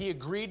there. He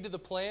agreed to the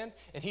plan,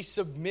 and he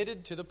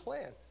submitted to the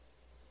plan.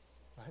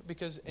 Right?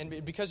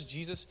 Because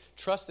Jesus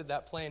trusted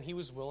that plan, he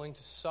was willing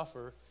to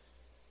suffer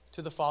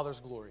to the Father's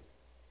glory.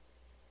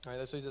 All right,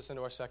 that leads us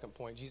into our second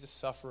point, Jesus'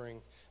 suffering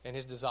and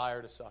his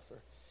desire to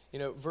suffer.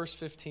 Verse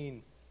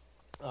 15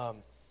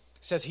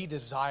 says he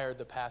desired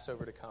the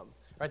Passover to come.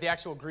 Right, the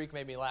actual Greek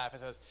made me laugh. It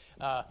says,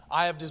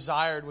 I have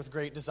desired with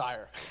great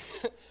desire.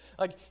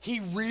 Like, he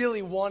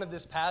really wanted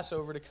this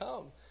Passover to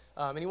come.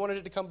 And he wanted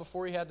it to come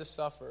before he had to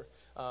suffer.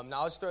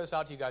 Now, let's throw this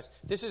out to you guys.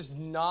 This is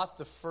not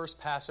the first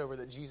Passover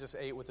that Jesus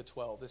ate with the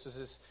 12. This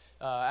is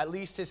at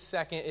least his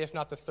second, if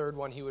not the third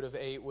one he would have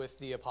ate with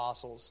the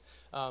apostles.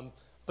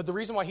 But the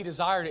reason why he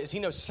desired it is he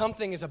knows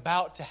something is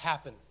about to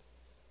happen.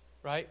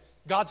 Right?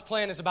 God's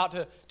plan is about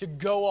to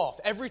go off.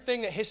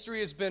 Everything that history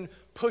has been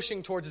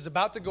pushing towards is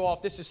about to go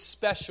off. This is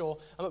special.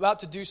 I'm about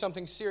to do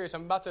something serious.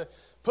 I'm about to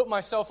put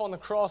myself on the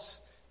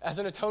cross as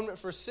an atonement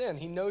for sin.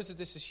 He knows that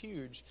this is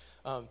huge.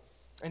 And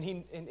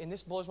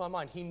this blows my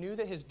mind. He knew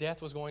that his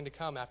death was going to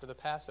come after the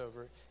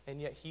Passover,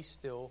 and yet he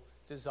still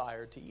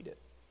desired to eat it.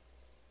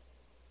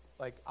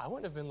 Like, I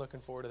wouldn't have been looking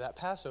forward to that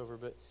Passover,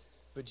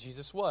 but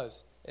Jesus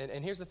was.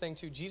 And here's the thing,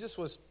 too. Jesus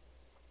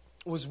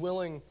was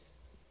willing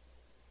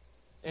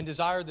and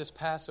desired this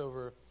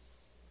Passover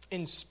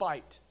in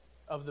spite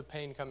of the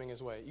pain coming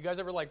his way. You guys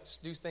ever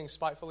do things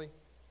spitefully?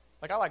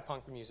 Like, I like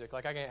punk music.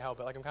 Like, I can't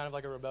help it. Like, I'm kind of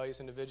like a rebellious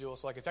individual.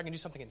 So, like, if I can do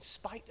something in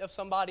spite of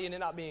somebody and it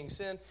not being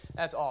sin,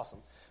 that's awesome.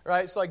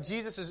 Right? So, like,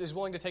 Jesus is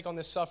willing to take on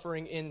this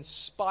suffering in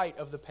spite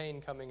of the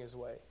pain coming his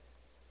way.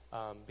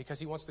 Because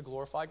he wants to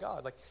glorify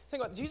God. Like,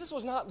 think about it. Jesus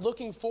was not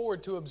looking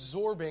forward to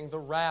absorbing the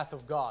wrath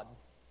of God.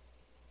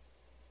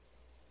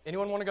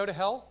 Anyone want to go to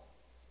hell?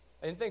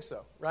 I didn't think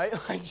so, right?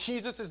 Like,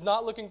 Jesus is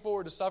not looking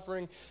forward to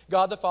suffering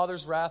God the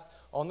Father's wrath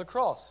on the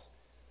cross.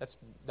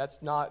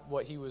 That's not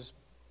what he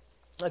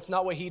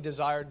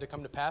desired to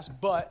come to pass,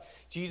 but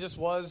Jesus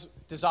was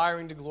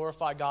desiring to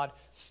glorify God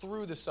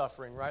through the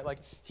suffering, right? Like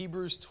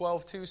Hebrews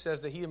 12:2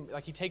 says that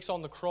he takes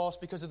on the cross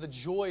because of the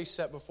joy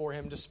set before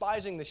him,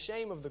 despising the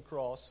shame of the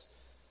cross,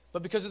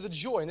 but because of the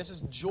joy. And this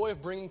is the joy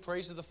of bringing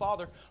praise to the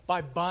Father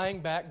by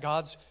buying back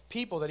God's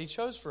people that he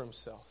chose for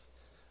himself,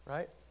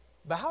 right?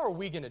 But how are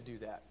we going to do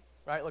that?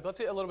 Right? Like, let's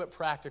get a little bit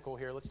practical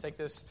here. Let's take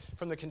this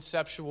from the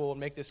conceptual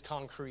and make this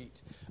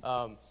concrete.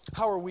 How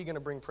are we going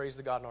to bring praise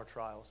to God in our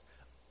trials?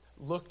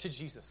 Look to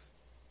Jesus.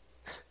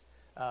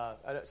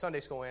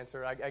 Sunday school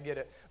answer, I get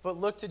it. But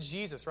look to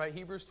Jesus, right?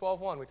 Hebrews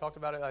 12:1. We talked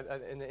about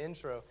it in the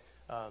intro.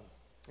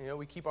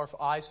 We keep our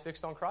eyes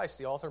fixed on Christ,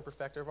 the author and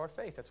perfecter of our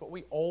faith. That's what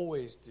we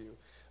always do.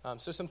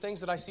 So some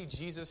things that I see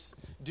Jesus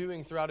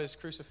doing throughout his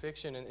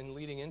crucifixion and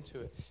leading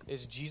into it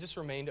is Jesus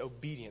remained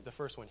obedient. The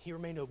first one, he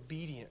remained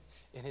obedient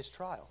in his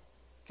trial.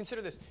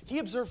 Consider this. He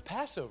observed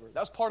Passover. That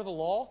was part of the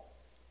law,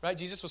 right?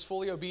 Jesus was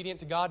fully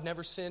obedient to God,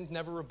 never sinned,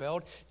 never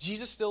rebelled.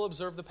 Jesus still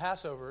observed the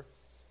Passover,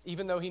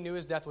 even though he knew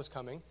his death was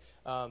coming.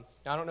 Now,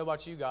 I don't know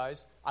about you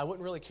guys. I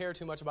wouldn't really care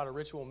too much about a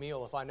ritual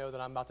meal if I know that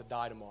I'm about to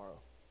die tomorrow.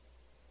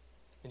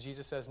 And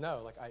Jesus says,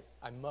 no, like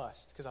I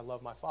must, because I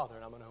love my Father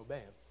and I'm going to obey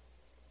him.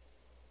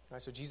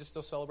 Right, so Jesus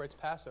still celebrates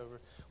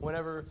Passover.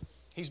 Whenever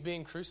he's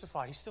being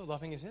crucified, he's still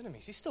loving his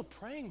enemies. He's still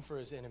praying for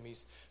his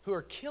enemies who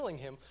are killing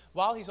him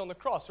while he's on the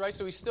cross, right?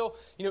 So he's still,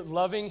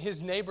 loving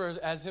his neighbor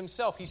as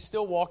himself. He's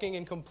still walking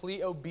in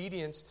complete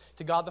obedience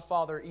to God the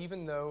Father,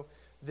 even though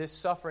this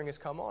suffering has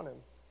come on him.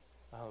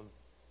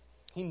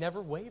 He never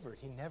wavered.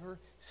 He never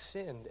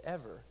sinned,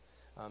 ever.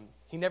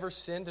 He never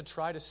sinned to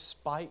try to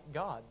spite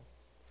God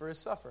for his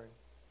suffering.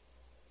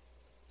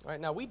 All right,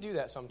 now we do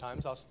that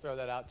sometimes. I'll throw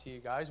that out to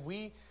you guys.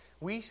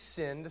 We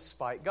sin to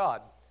spite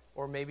God.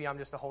 Or maybe I'm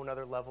just a whole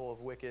other level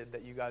of wicked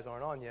that you guys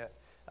aren't on yet.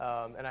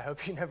 And I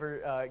hope you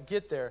never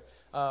get there.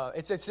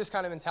 It's this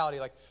kind of mentality,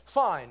 like,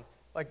 fine,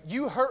 like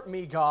you hurt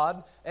me,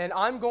 God, and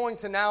I'm going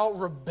to now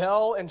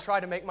rebel and try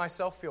to make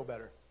myself feel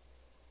better.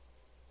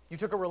 You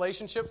took a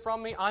relationship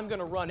from me, I'm going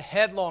to run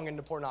headlong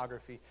into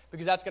pornography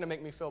because that's going to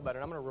make me feel better.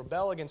 And I'm going to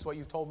rebel against what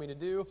you've told me to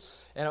do,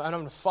 and I'm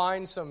going to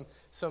find some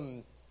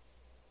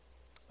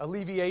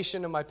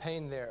alleviation of my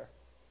pain there.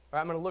 Or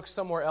I'm going to look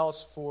somewhere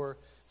else for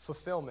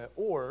fulfillment.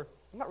 Or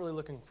I'm not really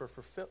looking for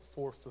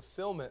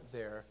fulfillment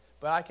there,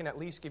 but I can at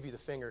least give you the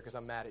finger because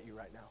I'm mad at you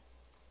right now.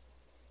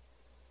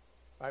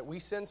 Right? We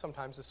sin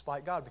sometimes to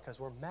spite God because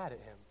we're mad at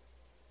him.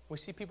 We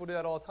see people do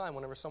that all the time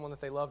whenever someone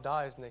that they love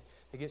dies and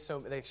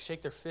they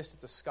shake their fist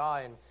at the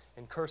sky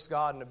and curse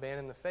God and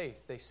abandon the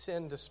faith. They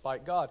sin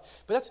despite God.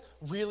 But that's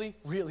really,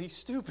 really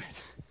stupid.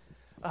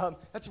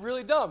 That's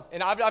really dumb.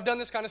 And I've done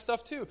this kind of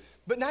stuff too.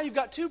 But now you've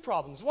got two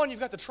problems. One,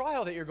 you've got the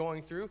trial that you're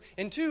going through.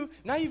 And two,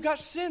 now you've got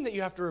sin that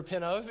you have to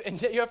repent of and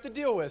that you have to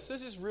deal with. So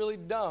this is really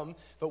dumb,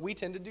 but we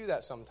tend to do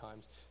that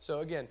sometimes.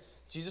 So again,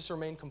 Jesus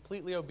remained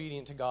completely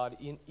obedient to God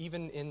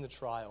even in the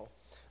trial.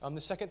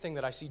 The second thing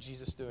that I see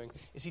Jesus doing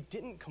is he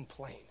didn't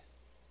complain.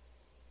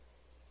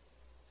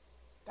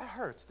 That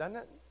hurts, doesn't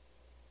it?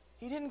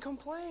 He didn't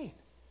complain.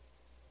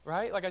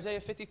 Right? Like Isaiah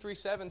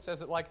 53:7 says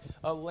that like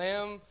a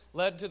lamb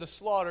led to the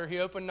slaughter, he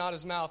opened not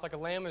his mouth. Like a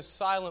lamb is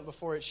silent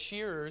before its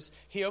shearers,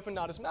 he opened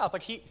not his mouth.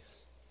 Like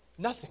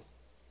nothing.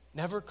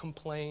 Never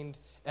complained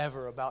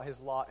ever about his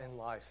lot in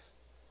life.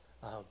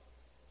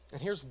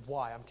 And here's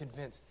why I'm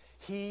convinced.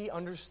 He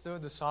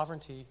understood the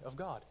sovereignty of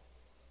God.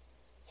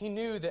 He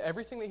knew that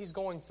everything that he's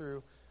going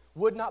through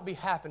would not be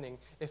happening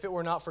if it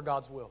were not for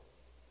God's will.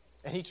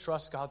 And he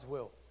trusts God's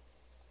will.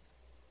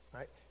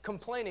 Right?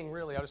 Complaining,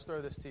 really, I'll just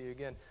throw this to you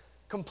again.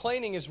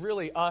 Complaining is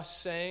really us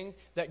saying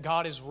that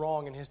God is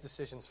wrong in his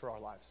decisions for our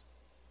lives.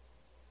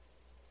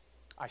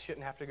 I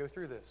shouldn't have to go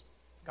through this.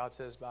 God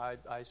says,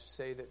 I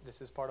say that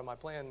this is part of my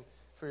plan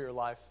for your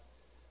life.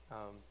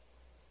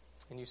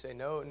 And you say,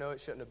 no, it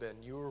shouldn't have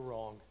been. You were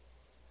wrong.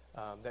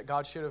 That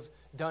God should have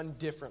done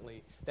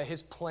differently. That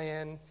his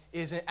plan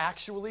isn't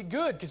actually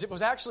good. Because if it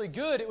was actually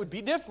good, it would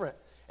be different.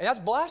 And that's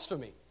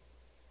blasphemy.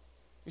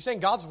 You're saying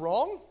God's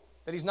wrong?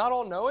 That he's not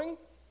all-knowing?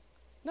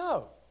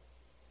 No.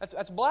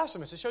 That's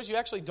blasphemous. It shows you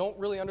actually don't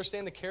really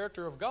understand the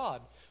character of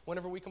God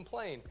whenever we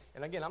complain.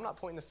 And again, I'm not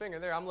pointing the finger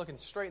there. I'm looking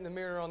straight in the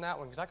mirror on that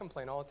one because I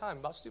complain all the time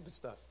about stupid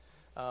stuff.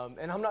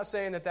 And I'm not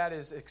saying that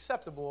is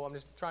acceptable. I'm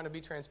just trying to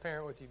be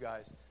transparent with you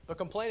guys. But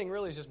complaining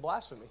really is just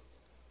blasphemy.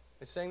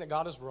 It's saying that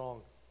God is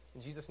wrong.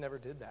 And Jesus never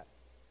did that.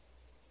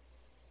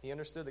 He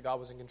understood that God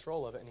was in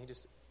control of it, and he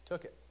just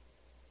took it.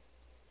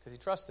 Because he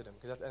trusted him.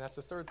 And that's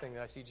the third thing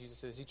that I see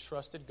Jesus is he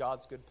trusted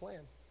God's good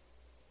plan.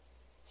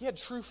 He had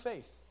true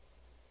faith.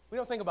 We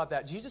don't think about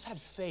that. Jesus had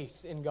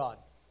faith in God.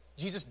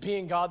 Jesus,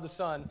 being God the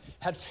Son,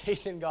 had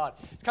faith in God.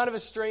 It's kind of a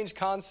strange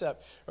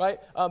concept, right?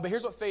 But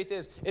here's what faith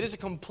is. It is a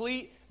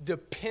complete,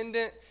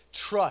 dependent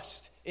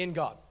trust in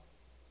God.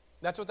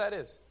 That's what that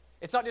is.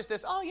 It's not just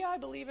this, oh yeah, I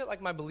believe it,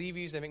 like my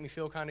believies, they make me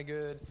feel kind of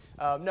good.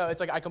 No, it's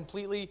like I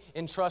completely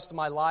entrust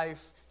my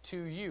life to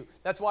you.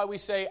 That's why we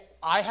say,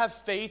 I have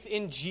faith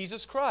in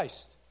Jesus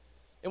Christ.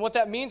 And what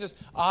that means is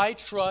I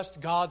trust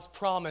God's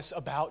promise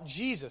about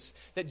Jesus.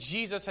 That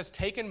Jesus has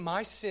taken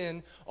my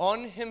sin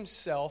on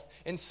himself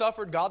and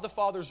suffered God the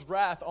Father's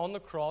wrath on the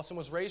cross and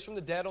was raised from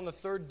the dead on the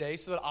third day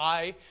so that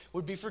I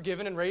would be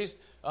forgiven and raised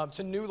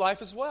to new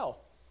life as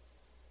well.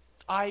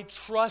 I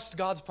trust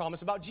God's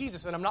promise about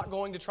Jesus, and I'm not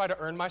going to try to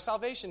earn my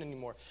salvation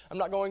anymore. I'm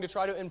not going to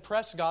try to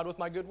impress God with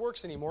my good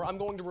works anymore. I'm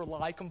going to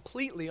rely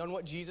completely on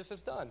what Jesus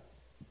has done.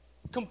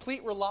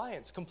 Complete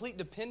reliance, complete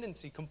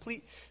dependency,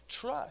 complete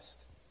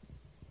trust.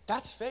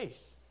 That's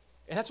faith.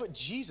 And that's what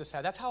Jesus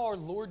had. That's how our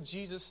Lord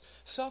Jesus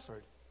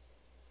suffered.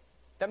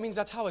 That means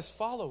that's how his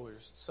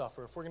followers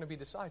suffer if we're going to be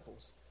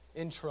disciples.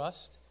 In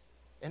trust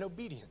and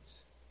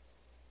obedience.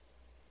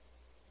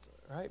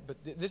 Right?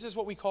 But this is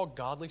what we call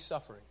godly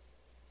suffering.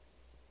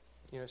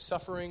 You know,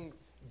 suffering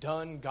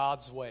done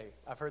God's way.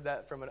 I've heard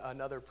that from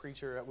another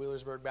preacher at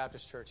Wheelersburg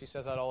Baptist Church. He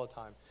says that all the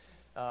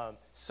time.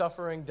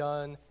 Suffering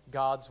done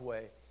God's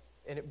way.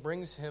 And it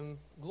brings him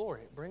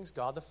glory. It brings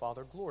God the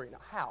Father glory. Now,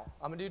 how?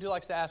 I'm a dude who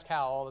likes to ask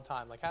how all the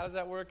time. Like, how does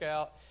that work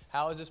out?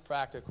 How is this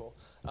practical?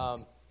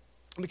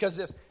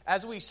 Because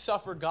as we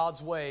suffer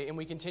God's way and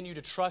we continue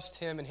to trust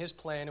him and his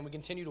plan and we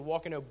continue to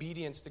walk in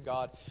obedience to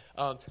God,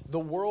 the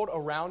world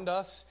around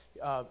us,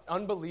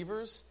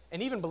 unbelievers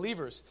and even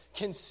believers,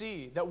 can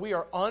see that we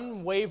are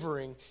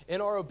unwavering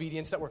in our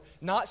obedience, that we're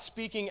not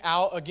speaking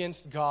out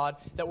against God,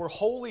 that we're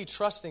wholly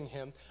trusting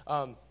him.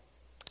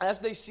 As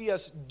they see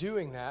us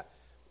doing that,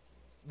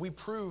 we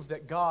prove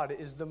that God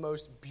is the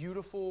most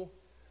beautiful,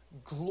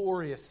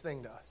 glorious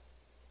thing to us.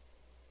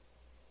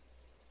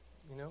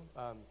 You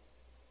know,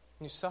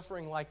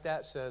 suffering like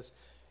that says,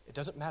 it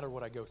doesn't matter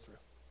what I go through.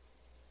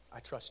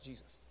 I trust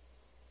Jesus.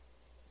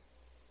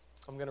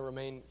 I'm going to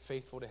remain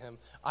faithful to him.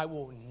 I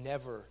will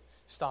never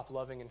stop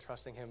loving and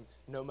trusting him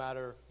no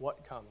matter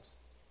what comes.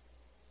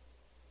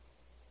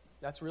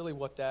 That's really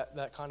what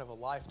that kind of a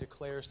life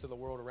declares to the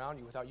world around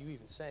you without you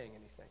even saying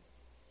anything.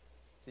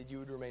 That you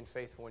would remain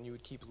faithful and you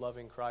would keep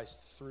loving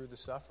Christ through the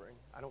suffering.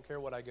 I don't care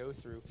what I go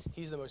through.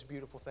 He's the most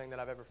beautiful thing that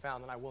I've ever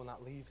found, and I will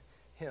not leave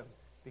him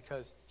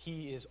because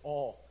he is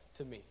all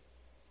to me.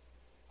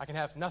 I can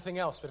have nothing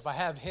else, but if I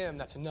have him,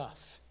 that's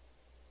enough.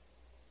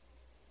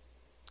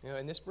 You know,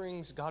 and this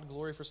brings God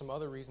glory for some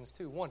other reasons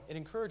too. One, it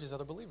encourages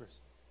other believers.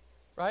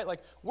 Right?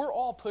 Like, we're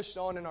all pushed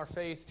on in our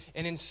faith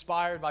and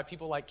inspired by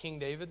people like King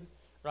David.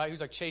 Right,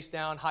 who's like chased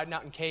down, hiding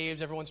out in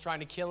caves. Everyone's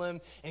trying to kill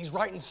him. And he's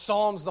writing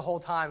psalms the whole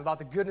time about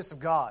the goodness of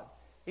God.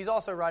 He's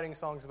also writing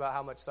songs about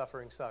how much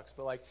suffering sucks.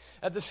 But like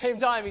at the same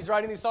time, he's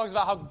writing these songs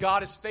about how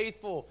God is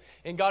faithful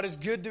and God is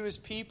good to his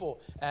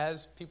people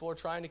as people are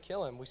trying to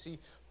kill him. We see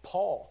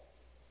Paul,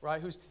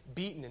 right, who's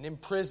beaten and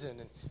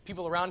imprisoned, and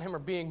people around him are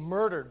being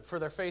murdered for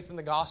their faith in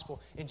the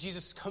gospel. And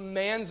Jesus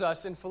commands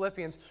us in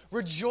Philippians,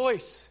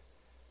 rejoice.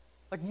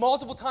 Like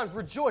multiple times,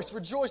 rejoice,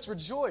 rejoice,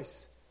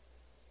 rejoice.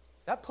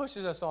 That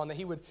pushes us on that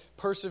he would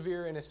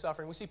persevere in his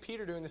suffering. We see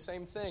Peter doing the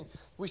same thing.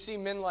 We see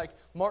men like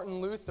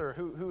Martin Luther,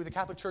 who the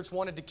Catholic Church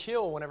wanted to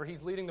kill whenever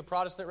he's leading the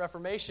Protestant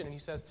Reformation. And he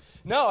says,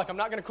 no, like I'm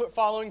not going to quit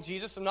following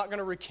Jesus. I'm not going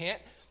to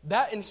recant.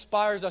 That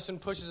inspires us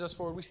and pushes us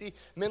forward. We see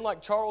men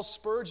like Charles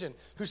Spurgeon,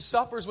 who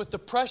suffers with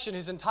depression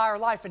his entire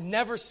life and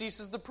never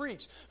ceases to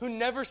preach, who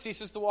never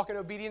ceases to walk in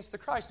obedience to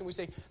Christ. And we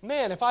say,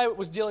 man, if I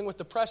was dealing with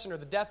depression or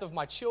the death of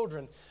my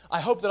children,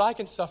 I hope that I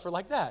can suffer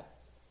like that.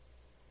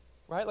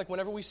 Right? Like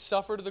whenever we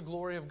suffer to the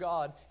glory of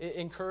God, it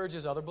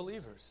encourages other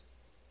believers.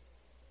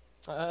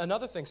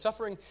 Another thing,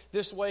 suffering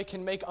this way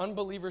can make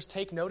unbelievers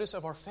take notice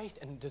of our faith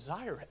and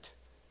desire it.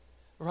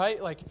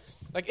 Right? Like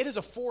it is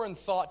a foreign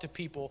thought to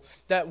people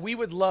that we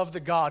would love the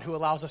God who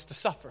allows us to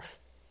suffer.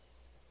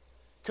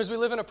 Because we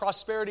live in a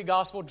prosperity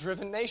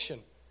gospel-driven nation.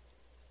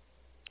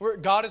 Where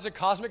God is a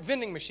cosmic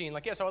vending machine.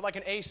 Like, yes, I would like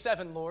an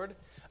A7, Lord.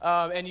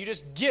 And you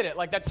just get it.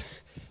 Like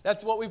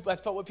that's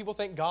what people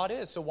think God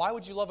is. So why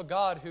would you love a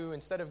God who,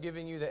 instead of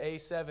giving you the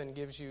A7,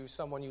 gives you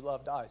someone you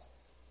love dies?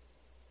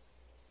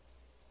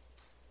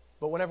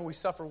 But whenever we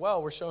suffer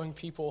well, we're showing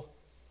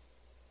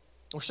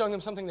them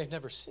something they've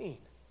never seen.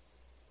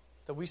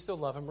 That we still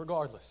love him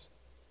regardless.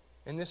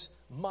 And this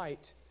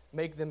might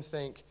make them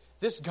think,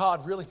 this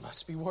God really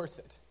must be worth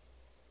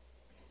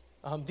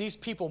it. These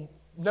people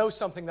know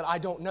something that I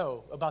don't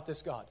know about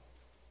this God.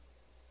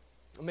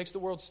 It makes the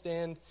world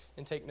stand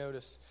and take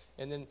notice.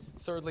 And then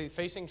thirdly,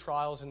 facing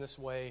trials in this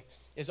way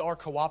is our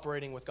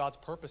cooperating with God's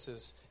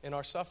purposes in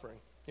our suffering.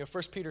 You know,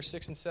 1 Peter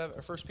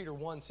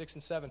 1, 6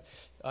 and 7,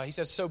 he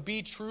says, so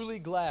be truly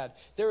glad.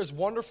 There is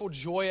wonderful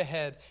joy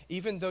ahead,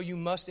 even though you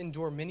must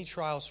endure many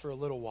trials for a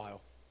little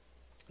while.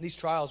 These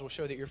trials will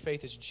show that your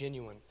faith is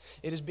genuine.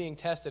 It is being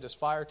tested as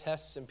fire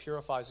tests and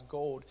purifies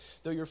gold,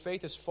 though your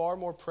faith is far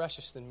more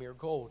precious than mere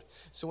gold.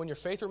 So when your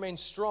faith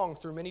remains strong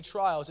through many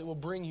trials, it will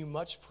bring you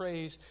much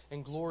praise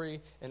and glory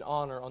and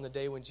honor on the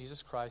day when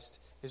Jesus Christ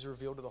is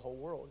revealed to the whole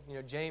world. You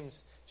know,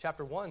 James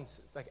chapter 1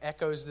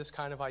 echoes this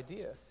kind of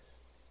idea.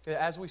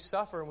 As we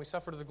suffer, and we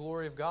suffer to the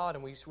glory of God,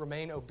 and we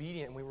remain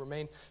obedient, and we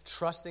remain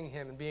trusting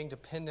him and being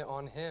dependent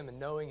on him and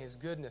knowing his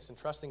goodness and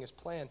trusting his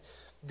plan,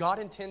 God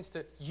intends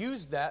to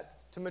use that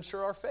to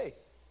mature our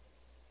faith.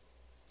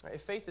 Right?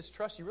 If faith is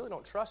trust, you really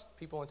don't trust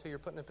people until you're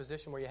put in a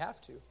position where you have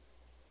to.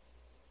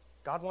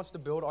 God wants to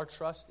build our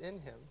trust in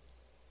him.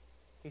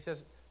 He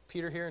says,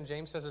 Peter here and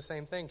James says the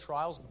same thing.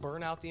 Trials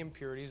burn out the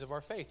impurities of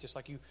our faith. Just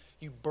like you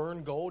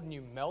burn gold and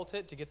you melt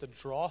it to get the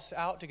dross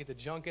out, to get the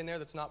junk in there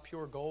that's not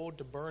pure gold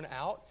to burn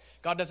out.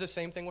 God does the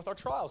same thing with our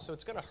trials. So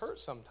it's going to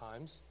hurt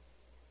sometimes.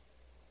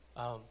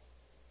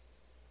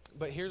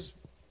 But here's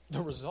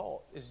the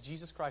result, is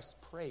Jesus Christ's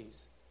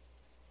praise.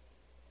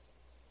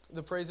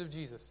 The praise of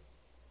Jesus,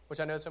 which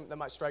I know that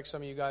might strike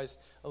some of you guys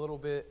a little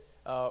bit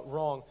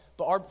wrong.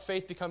 But our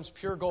faith becomes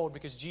pure gold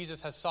because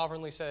Jesus has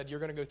sovereignly said, you're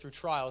going to go through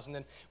trials. And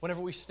then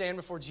whenever we stand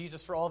before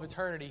Jesus for all of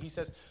eternity, he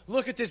says,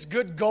 look at this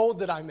good gold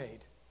that I made.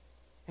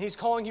 And he's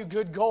calling you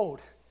good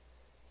gold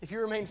if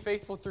you remain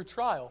faithful through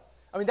trial.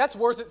 I mean, that's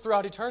worth it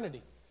throughout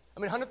eternity. I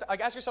mean,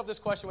 ask yourself this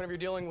question whenever you're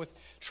dealing with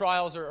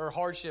trials or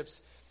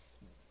hardships.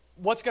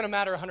 What's going to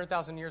matter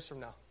 100,000 years from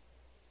now?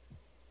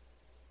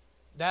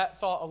 That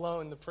thought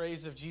alone, the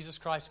praise of Jesus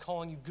Christ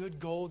calling you good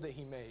gold that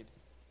he made,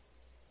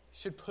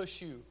 should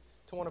push you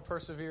to want to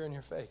persevere in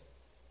your faith.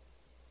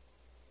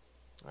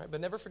 All right, but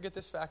never forget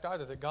this fact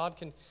either, that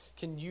God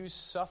can use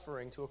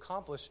suffering to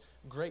accomplish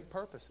great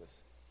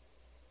purposes.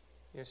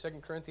 You know, 2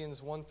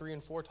 Corinthians 1, 3,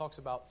 and 4 talks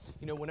about,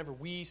 you know, whenever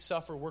we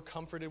suffer, we're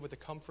comforted with the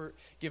comfort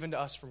given to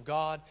us from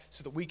God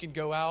so that we can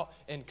go out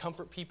and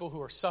comfort people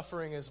who are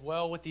suffering as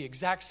well with the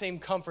exact same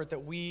comfort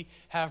that we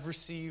have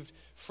received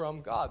from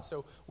God.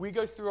 So we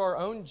go through our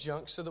own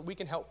junk so that we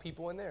can help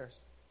people in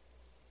theirs.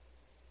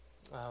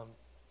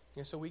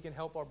 So we can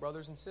help our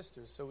brothers and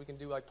sisters. So we can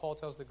do like Paul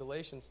tells the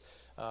Galatians,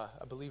 I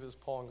believe it was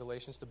Paul in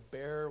Galatians, to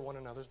bear one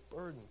another's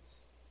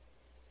burdens.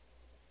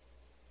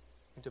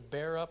 And to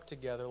bear up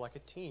together like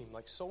a team,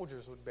 like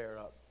soldiers would bear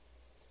up.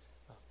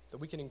 That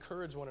we can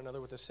encourage one another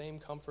with the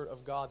same comfort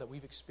of God that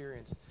we've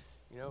experienced.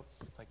 You know,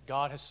 like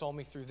God has saw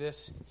me through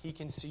this, he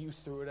can see you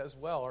through it as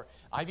well. Or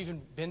I've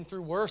even been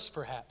through worse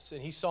perhaps,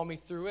 and he saw me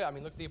through it. I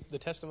mean, look at the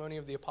testimony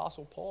of the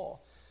Apostle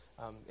Paul.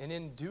 And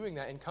in doing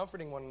that, in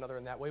comforting one another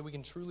in that way, we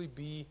can truly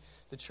be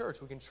the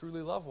church. We can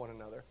truly love one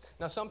another.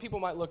 Now, some people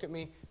might look at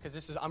me,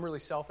 because I'm really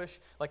selfish,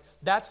 like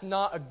that's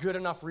not a good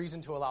enough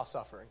reason to allow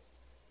suffering,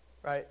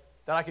 right?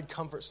 That I could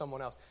comfort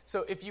someone else.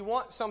 So if you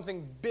want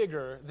something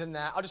bigger than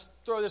that, I'll just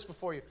throw this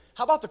before you.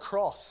 How about the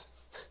cross?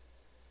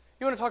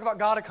 You want to talk about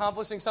God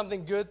accomplishing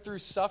something good through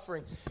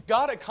suffering?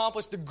 God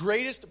accomplished the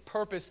greatest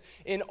purpose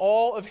in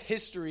all of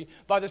history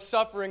by the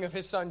suffering of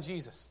his son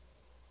Jesus.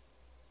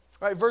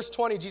 Right, verse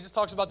 20, Jesus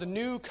talks about the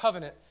new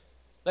covenant,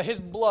 that his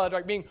blood,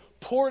 right, being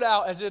poured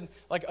out as in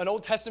like an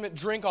Old Testament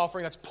drink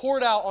offering that's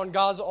poured out on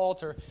God's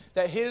altar,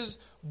 that his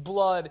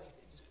blood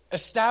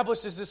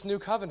establishes this new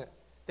covenant,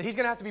 that he's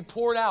going to have to be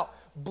poured out,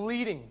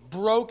 bleeding,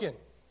 broken.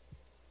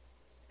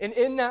 And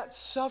in that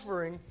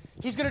suffering,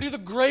 he's going to do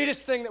the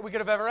greatest thing that we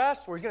could have ever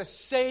asked for. He's going to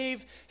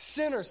save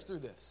sinners through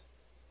this.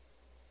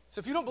 So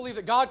if you don't believe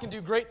that God can do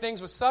great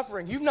things with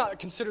suffering, you've not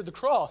considered the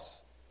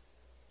cross.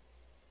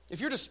 If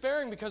you're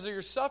despairing because of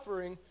your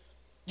suffering,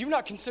 you've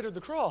not considered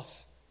the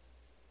cross.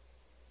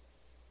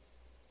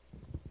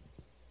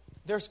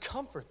 There's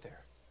comfort there.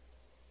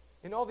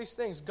 In all these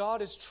things,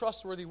 God is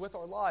trustworthy with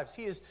our lives.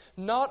 He is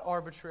not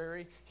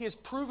arbitrary. He has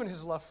proven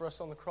his love for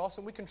us on the cross,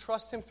 and we can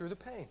trust him through the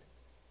pain.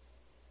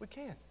 We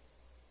can.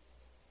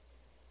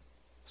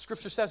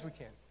 Scripture says we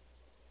can.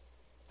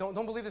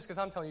 Don't believe this because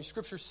I'm telling you.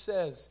 Scripture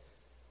says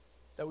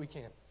that we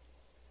can.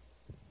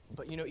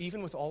 But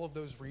even with all of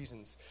those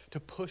reasons to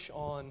push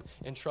on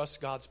and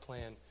trust God's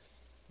plan,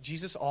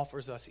 Jesus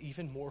offers us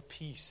even more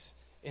peace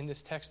in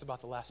this text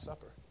about the Last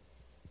Supper.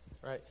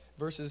 Right?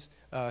 Verses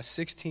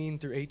 16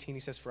 through 18, he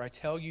says, "For I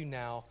tell you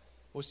now,"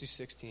 let's do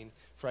 16,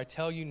 "For I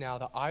tell you now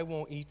that I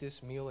won't eat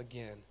this meal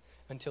again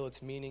until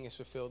its meaning is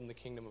fulfilled in the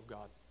kingdom of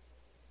God."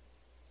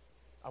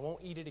 I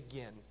won't eat it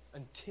again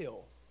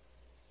until.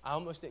 I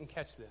almost didn't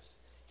catch this.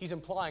 He's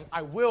implying,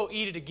 I will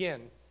eat it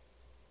again.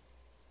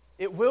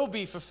 It will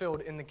be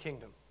fulfilled in the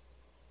kingdom.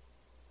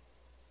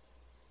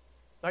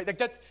 Right? Like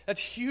that's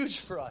huge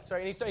for us.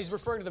 Right? And he's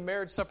referring to the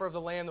marriage supper of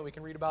the Lamb that we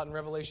can read about in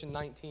Revelation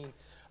 19.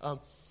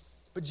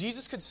 But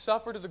Jesus could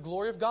suffer to the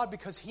glory of God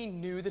because he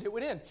knew that it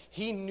would end.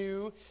 He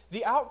knew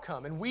the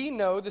outcome. And we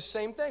know the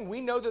same thing.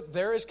 We know that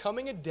there is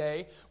coming a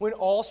day when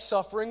all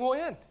suffering will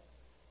end.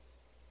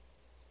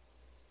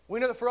 We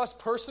know that for us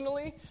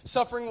personally,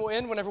 suffering will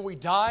end whenever we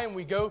die and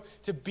we go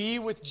to be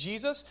with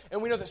Jesus.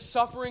 And we know that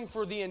suffering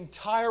for the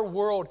entire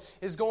world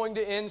is going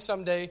to end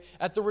someday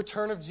at the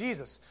return of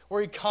Jesus,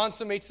 where he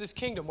consummates this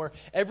kingdom, where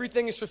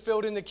everything is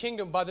fulfilled in the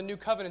kingdom by the new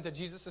covenant that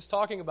Jesus is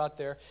talking about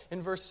there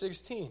in verse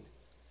 16.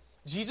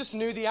 Jesus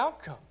knew the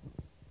outcome.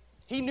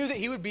 He knew that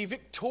he would be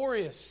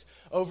victorious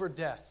over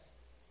death.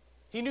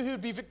 He knew he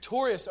would be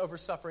victorious over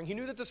suffering. He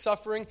knew that the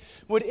suffering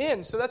would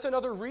end. So that's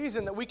another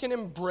reason that we can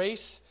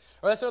embrace,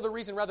 or that's another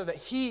reason, rather, that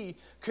he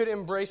could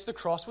embrace the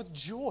cross with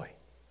joy.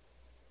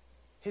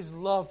 His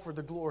love for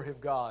the glory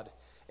of God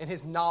and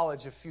his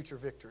knowledge of future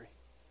victory.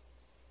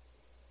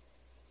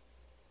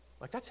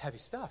 Like, that's heavy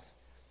stuff.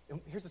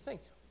 And here's the thing.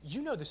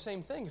 You know the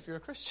same thing if you're a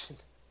Christian.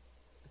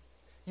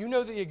 You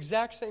know the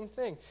exact same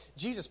thing.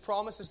 Jesus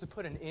promises to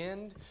put an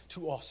end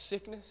to all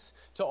sickness,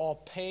 to all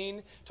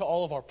pain, to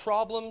all of our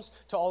problems,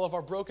 to all of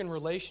our broken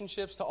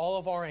relationships, to all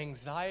of our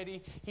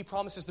anxiety. He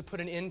promises to put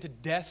an end to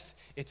death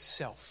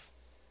itself.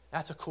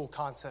 That's a cool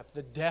concept,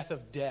 the death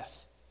of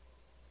death.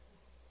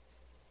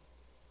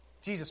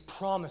 Jesus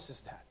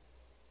promises that.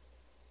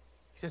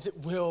 He says it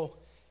will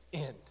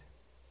end.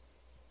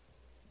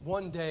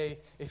 One day,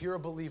 if you're a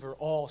believer,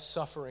 all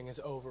suffering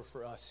is over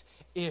for us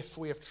if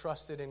we have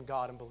trusted in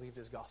God and believed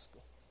his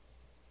gospel.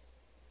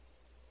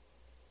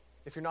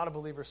 If you're not a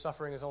believer,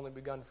 suffering has only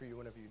begun for you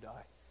whenever you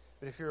die.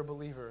 But if you're a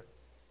believer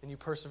and you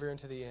persevere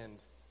into the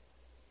end,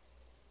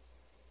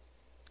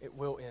 it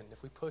will end.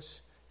 If we push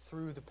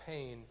through the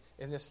pain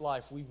in this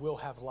life, we will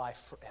have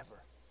life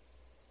forever.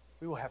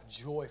 We will have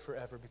joy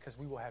forever because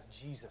we will have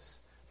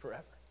Jesus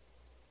forever.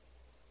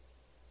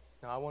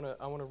 Now, I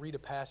want to read a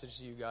passage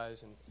to you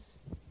guys, and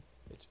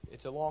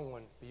it's a long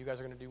one, but you guys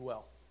are going to do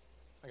well.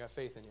 I got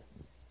faith in you.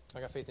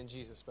 I got faith in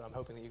Jesus, but I'm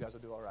hoping that you guys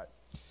will do all right.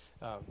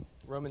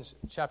 Romans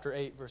chapter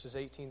 8, verses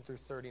 18 through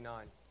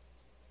 39.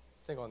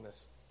 Think on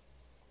this.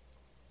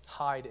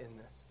 Hide in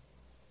this.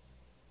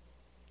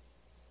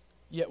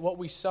 Yet what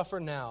we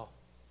suffer now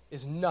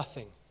is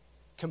nothing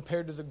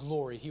compared to the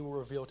glory he will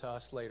reveal to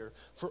us later.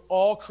 For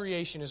all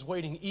creation is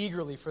waiting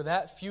eagerly for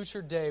that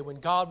future day when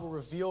God will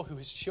reveal who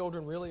his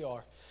children really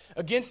are.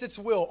 Against its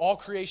will, all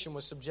creation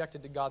was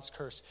subjected to God's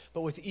curse.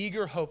 But with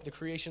eager hope, the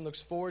creation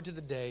looks forward to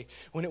the day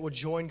when it will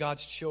join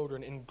God's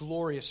children in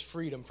glorious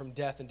freedom from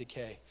death and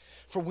decay.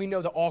 For we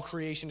know that all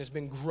creation has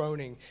been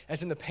groaning,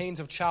 as in the pains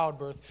of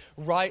childbirth,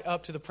 right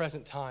up to the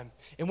present time.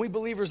 And we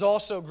believers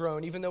also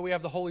groan, even though we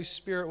have the Holy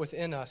Spirit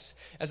within us,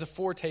 as a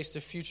foretaste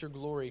of future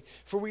glory.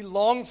 For we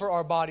long for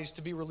our bodies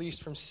to be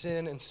released from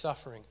sin and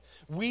suffering.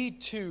 We,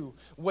 too,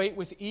 wait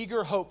with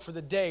eager hope for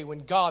the day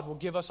when God will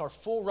give us our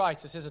full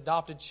rights as his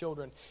adopted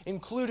children,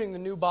 including the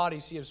new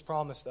bodies he has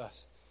promised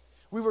us.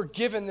 We were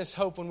given this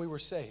hope when we were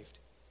saved.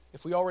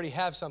 If we already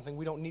have something,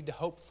 we don't need to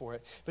hope for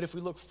it. But if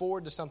we look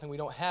forward to something we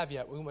don't have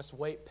yet, we must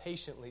wait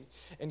patiently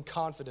and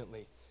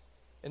confidently.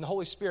 And the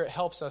Holy Spirit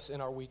helps us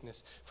in our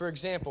weakness. For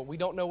example, we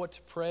don't know what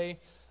to pray,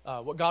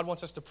 what God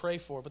wants us to pray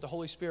for, but the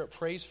Holy Spirit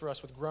prays for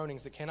us with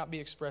groanings that cannot be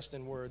expressed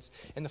in words.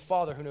 And the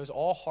Father, who knows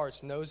all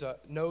hearts, knows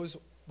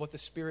what the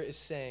Spirit is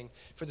saying.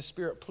 For the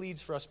Spirit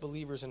pleads for us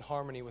believers in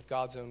harmony with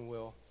God's own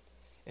will.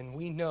 And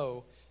we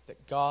know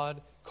that God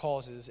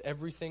causes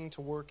everything to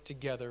work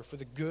together for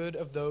the good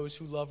of those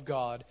who love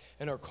God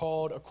and are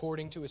called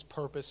according to his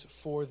purpose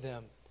for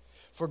them.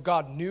 For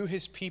God knew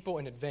his people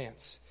in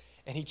advance,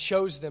 and he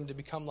chose them to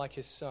become like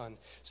his Son,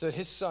 so that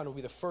his Son will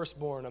be the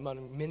firstborn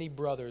among many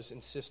brothers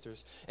and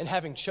sisters. And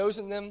having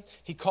chosen them,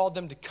 he called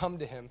them to come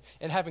to him.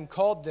 And having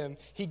called them,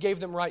 he gave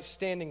them right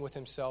standing with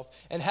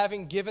himself. And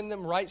having given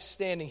them right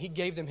standing, he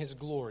gave them his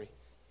glory.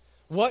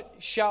 What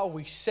shall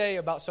we say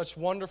about such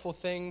wonderful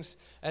things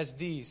as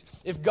these?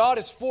 If God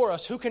is for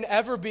us, who can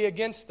ever be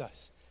against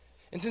us?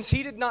 And since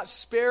he did not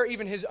spare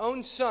even his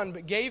own Son,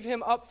 but gave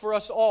him up for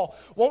us all,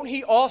 won't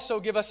he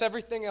also give us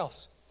everything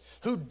else?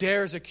 Who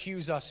dares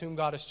accuse us whom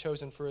God has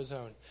chosen for his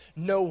own?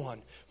 No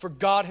one, for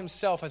God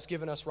himself has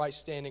given us right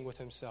standing with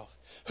himself.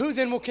 Who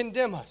then will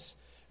condemn us?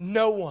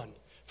 No one.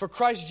 For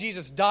Christ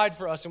Jesus died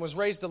for us and was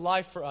raised to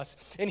life for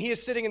us, and he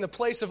is sitting in the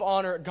place of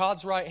honor at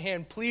God's right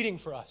hand, pleading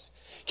for us.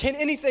 Can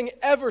anything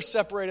ever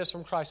separate us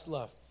from Christ's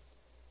love?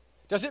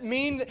 Does it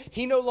mean that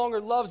he no longer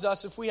loves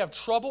us if we have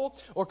trouble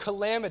or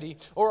calamity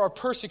or are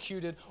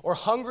persecuted or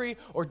hungry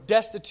or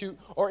destitute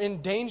or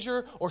in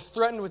danger or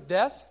threatened with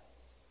death?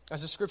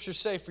 As the scriptures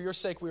say, for your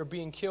sake we are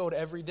being killed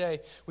every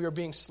day. We are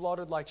being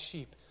slaughtered like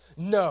sheep.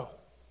 No.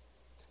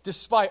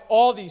 Despite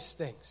all these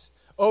things,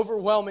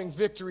 overwhelming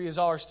victory is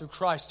ours through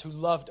Christ who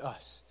loved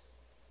us.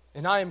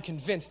 And I am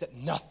convinced that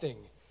nothing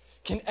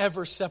can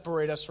ever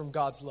separate us from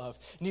God's love.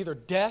 Neither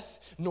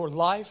death nor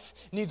life,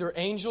 neither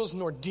angels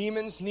nor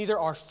demons, neither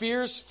our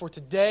fears for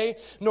today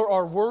nor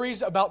our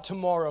worries about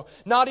tomorrow.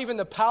 Not even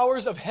the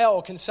powers of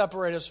hell can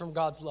separate us from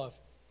God's love.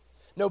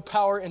 No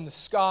power in the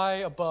sky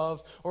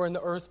above or in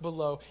the earth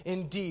below.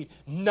 Indeed,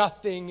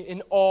 nothing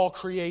in all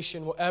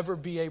creation will ever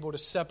be able to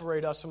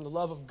separate us from the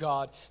love of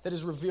God that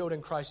is revealed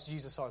in Christ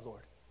Jesus our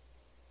Lord.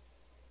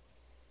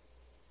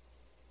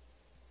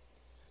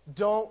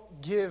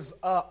 Don't give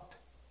up.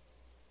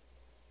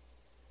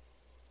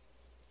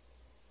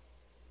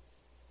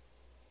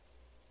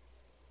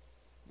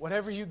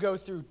 Whatever you go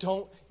through,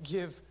 don't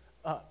give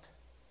up.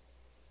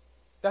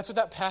 That's what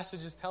that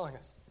passage is telling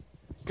us.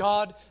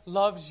 God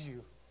loves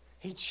you.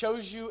 He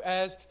chose you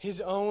as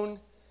his own.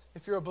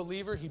 If you're a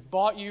believer, he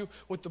bought you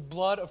with the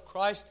blood of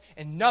Christ,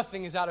 and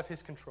nothing is out of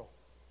his control.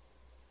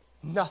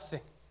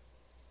 Nothing.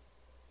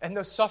 And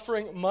though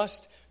suffering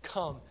must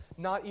come,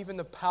 not even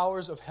the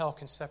powers of hell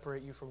can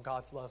separate you from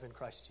God's love in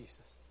Christ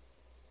Jesus.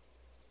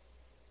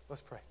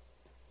 Let's pray.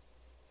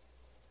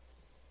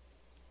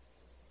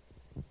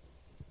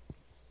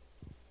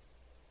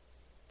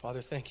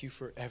 Father, thank you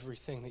for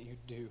everything that you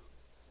do.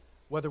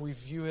 Whether we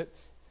view it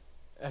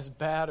as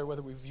bad or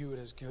whether we view it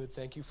as good,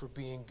 thank you for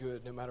being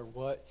good no matter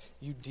what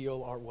you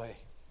deal our way.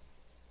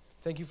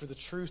 Thank you for the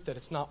truth that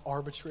it's not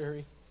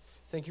arbitrary.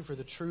 Thank you for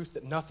the truth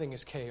that nothing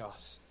is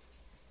chaos.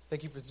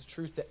 Thank you for the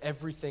truth that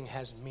everything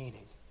has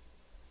meaning.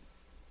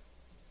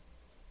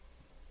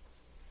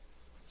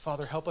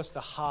 Father, help us to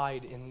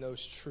hide in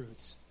those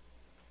truths.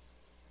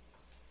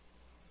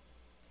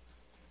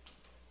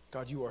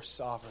 God, you are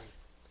sovereign,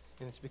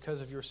 and it's because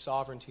of your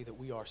sovereignty that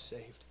we are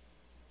saved.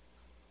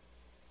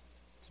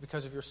 It's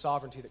because of your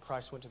sovereignty that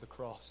Christ went to the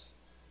cross.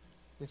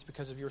 It's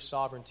because of your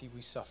sovereignty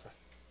we suffer.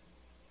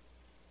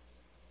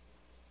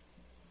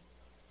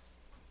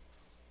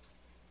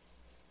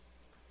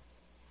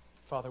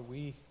 Father,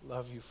 we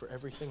love you for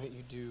everything that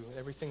you do and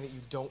everything that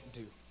you don't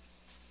do.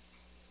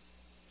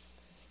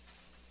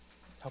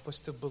 Help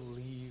us to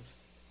believe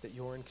that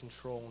you're in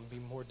control and be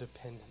more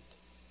dependent.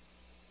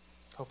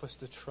 Help us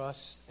to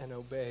trust and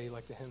obey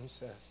like the hymn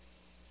says.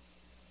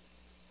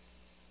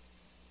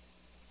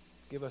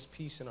 Give us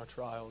peace in our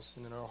trials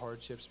and in our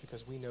hardships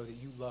because we know that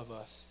you love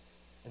us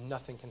and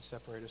nothing can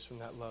separate us from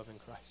that love in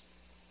Christ.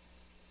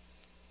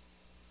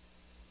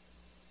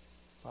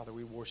 Father,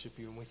 we worship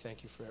you and we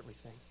thank you for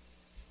everything.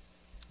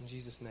 In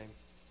Jesus' name,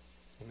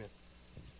 amen.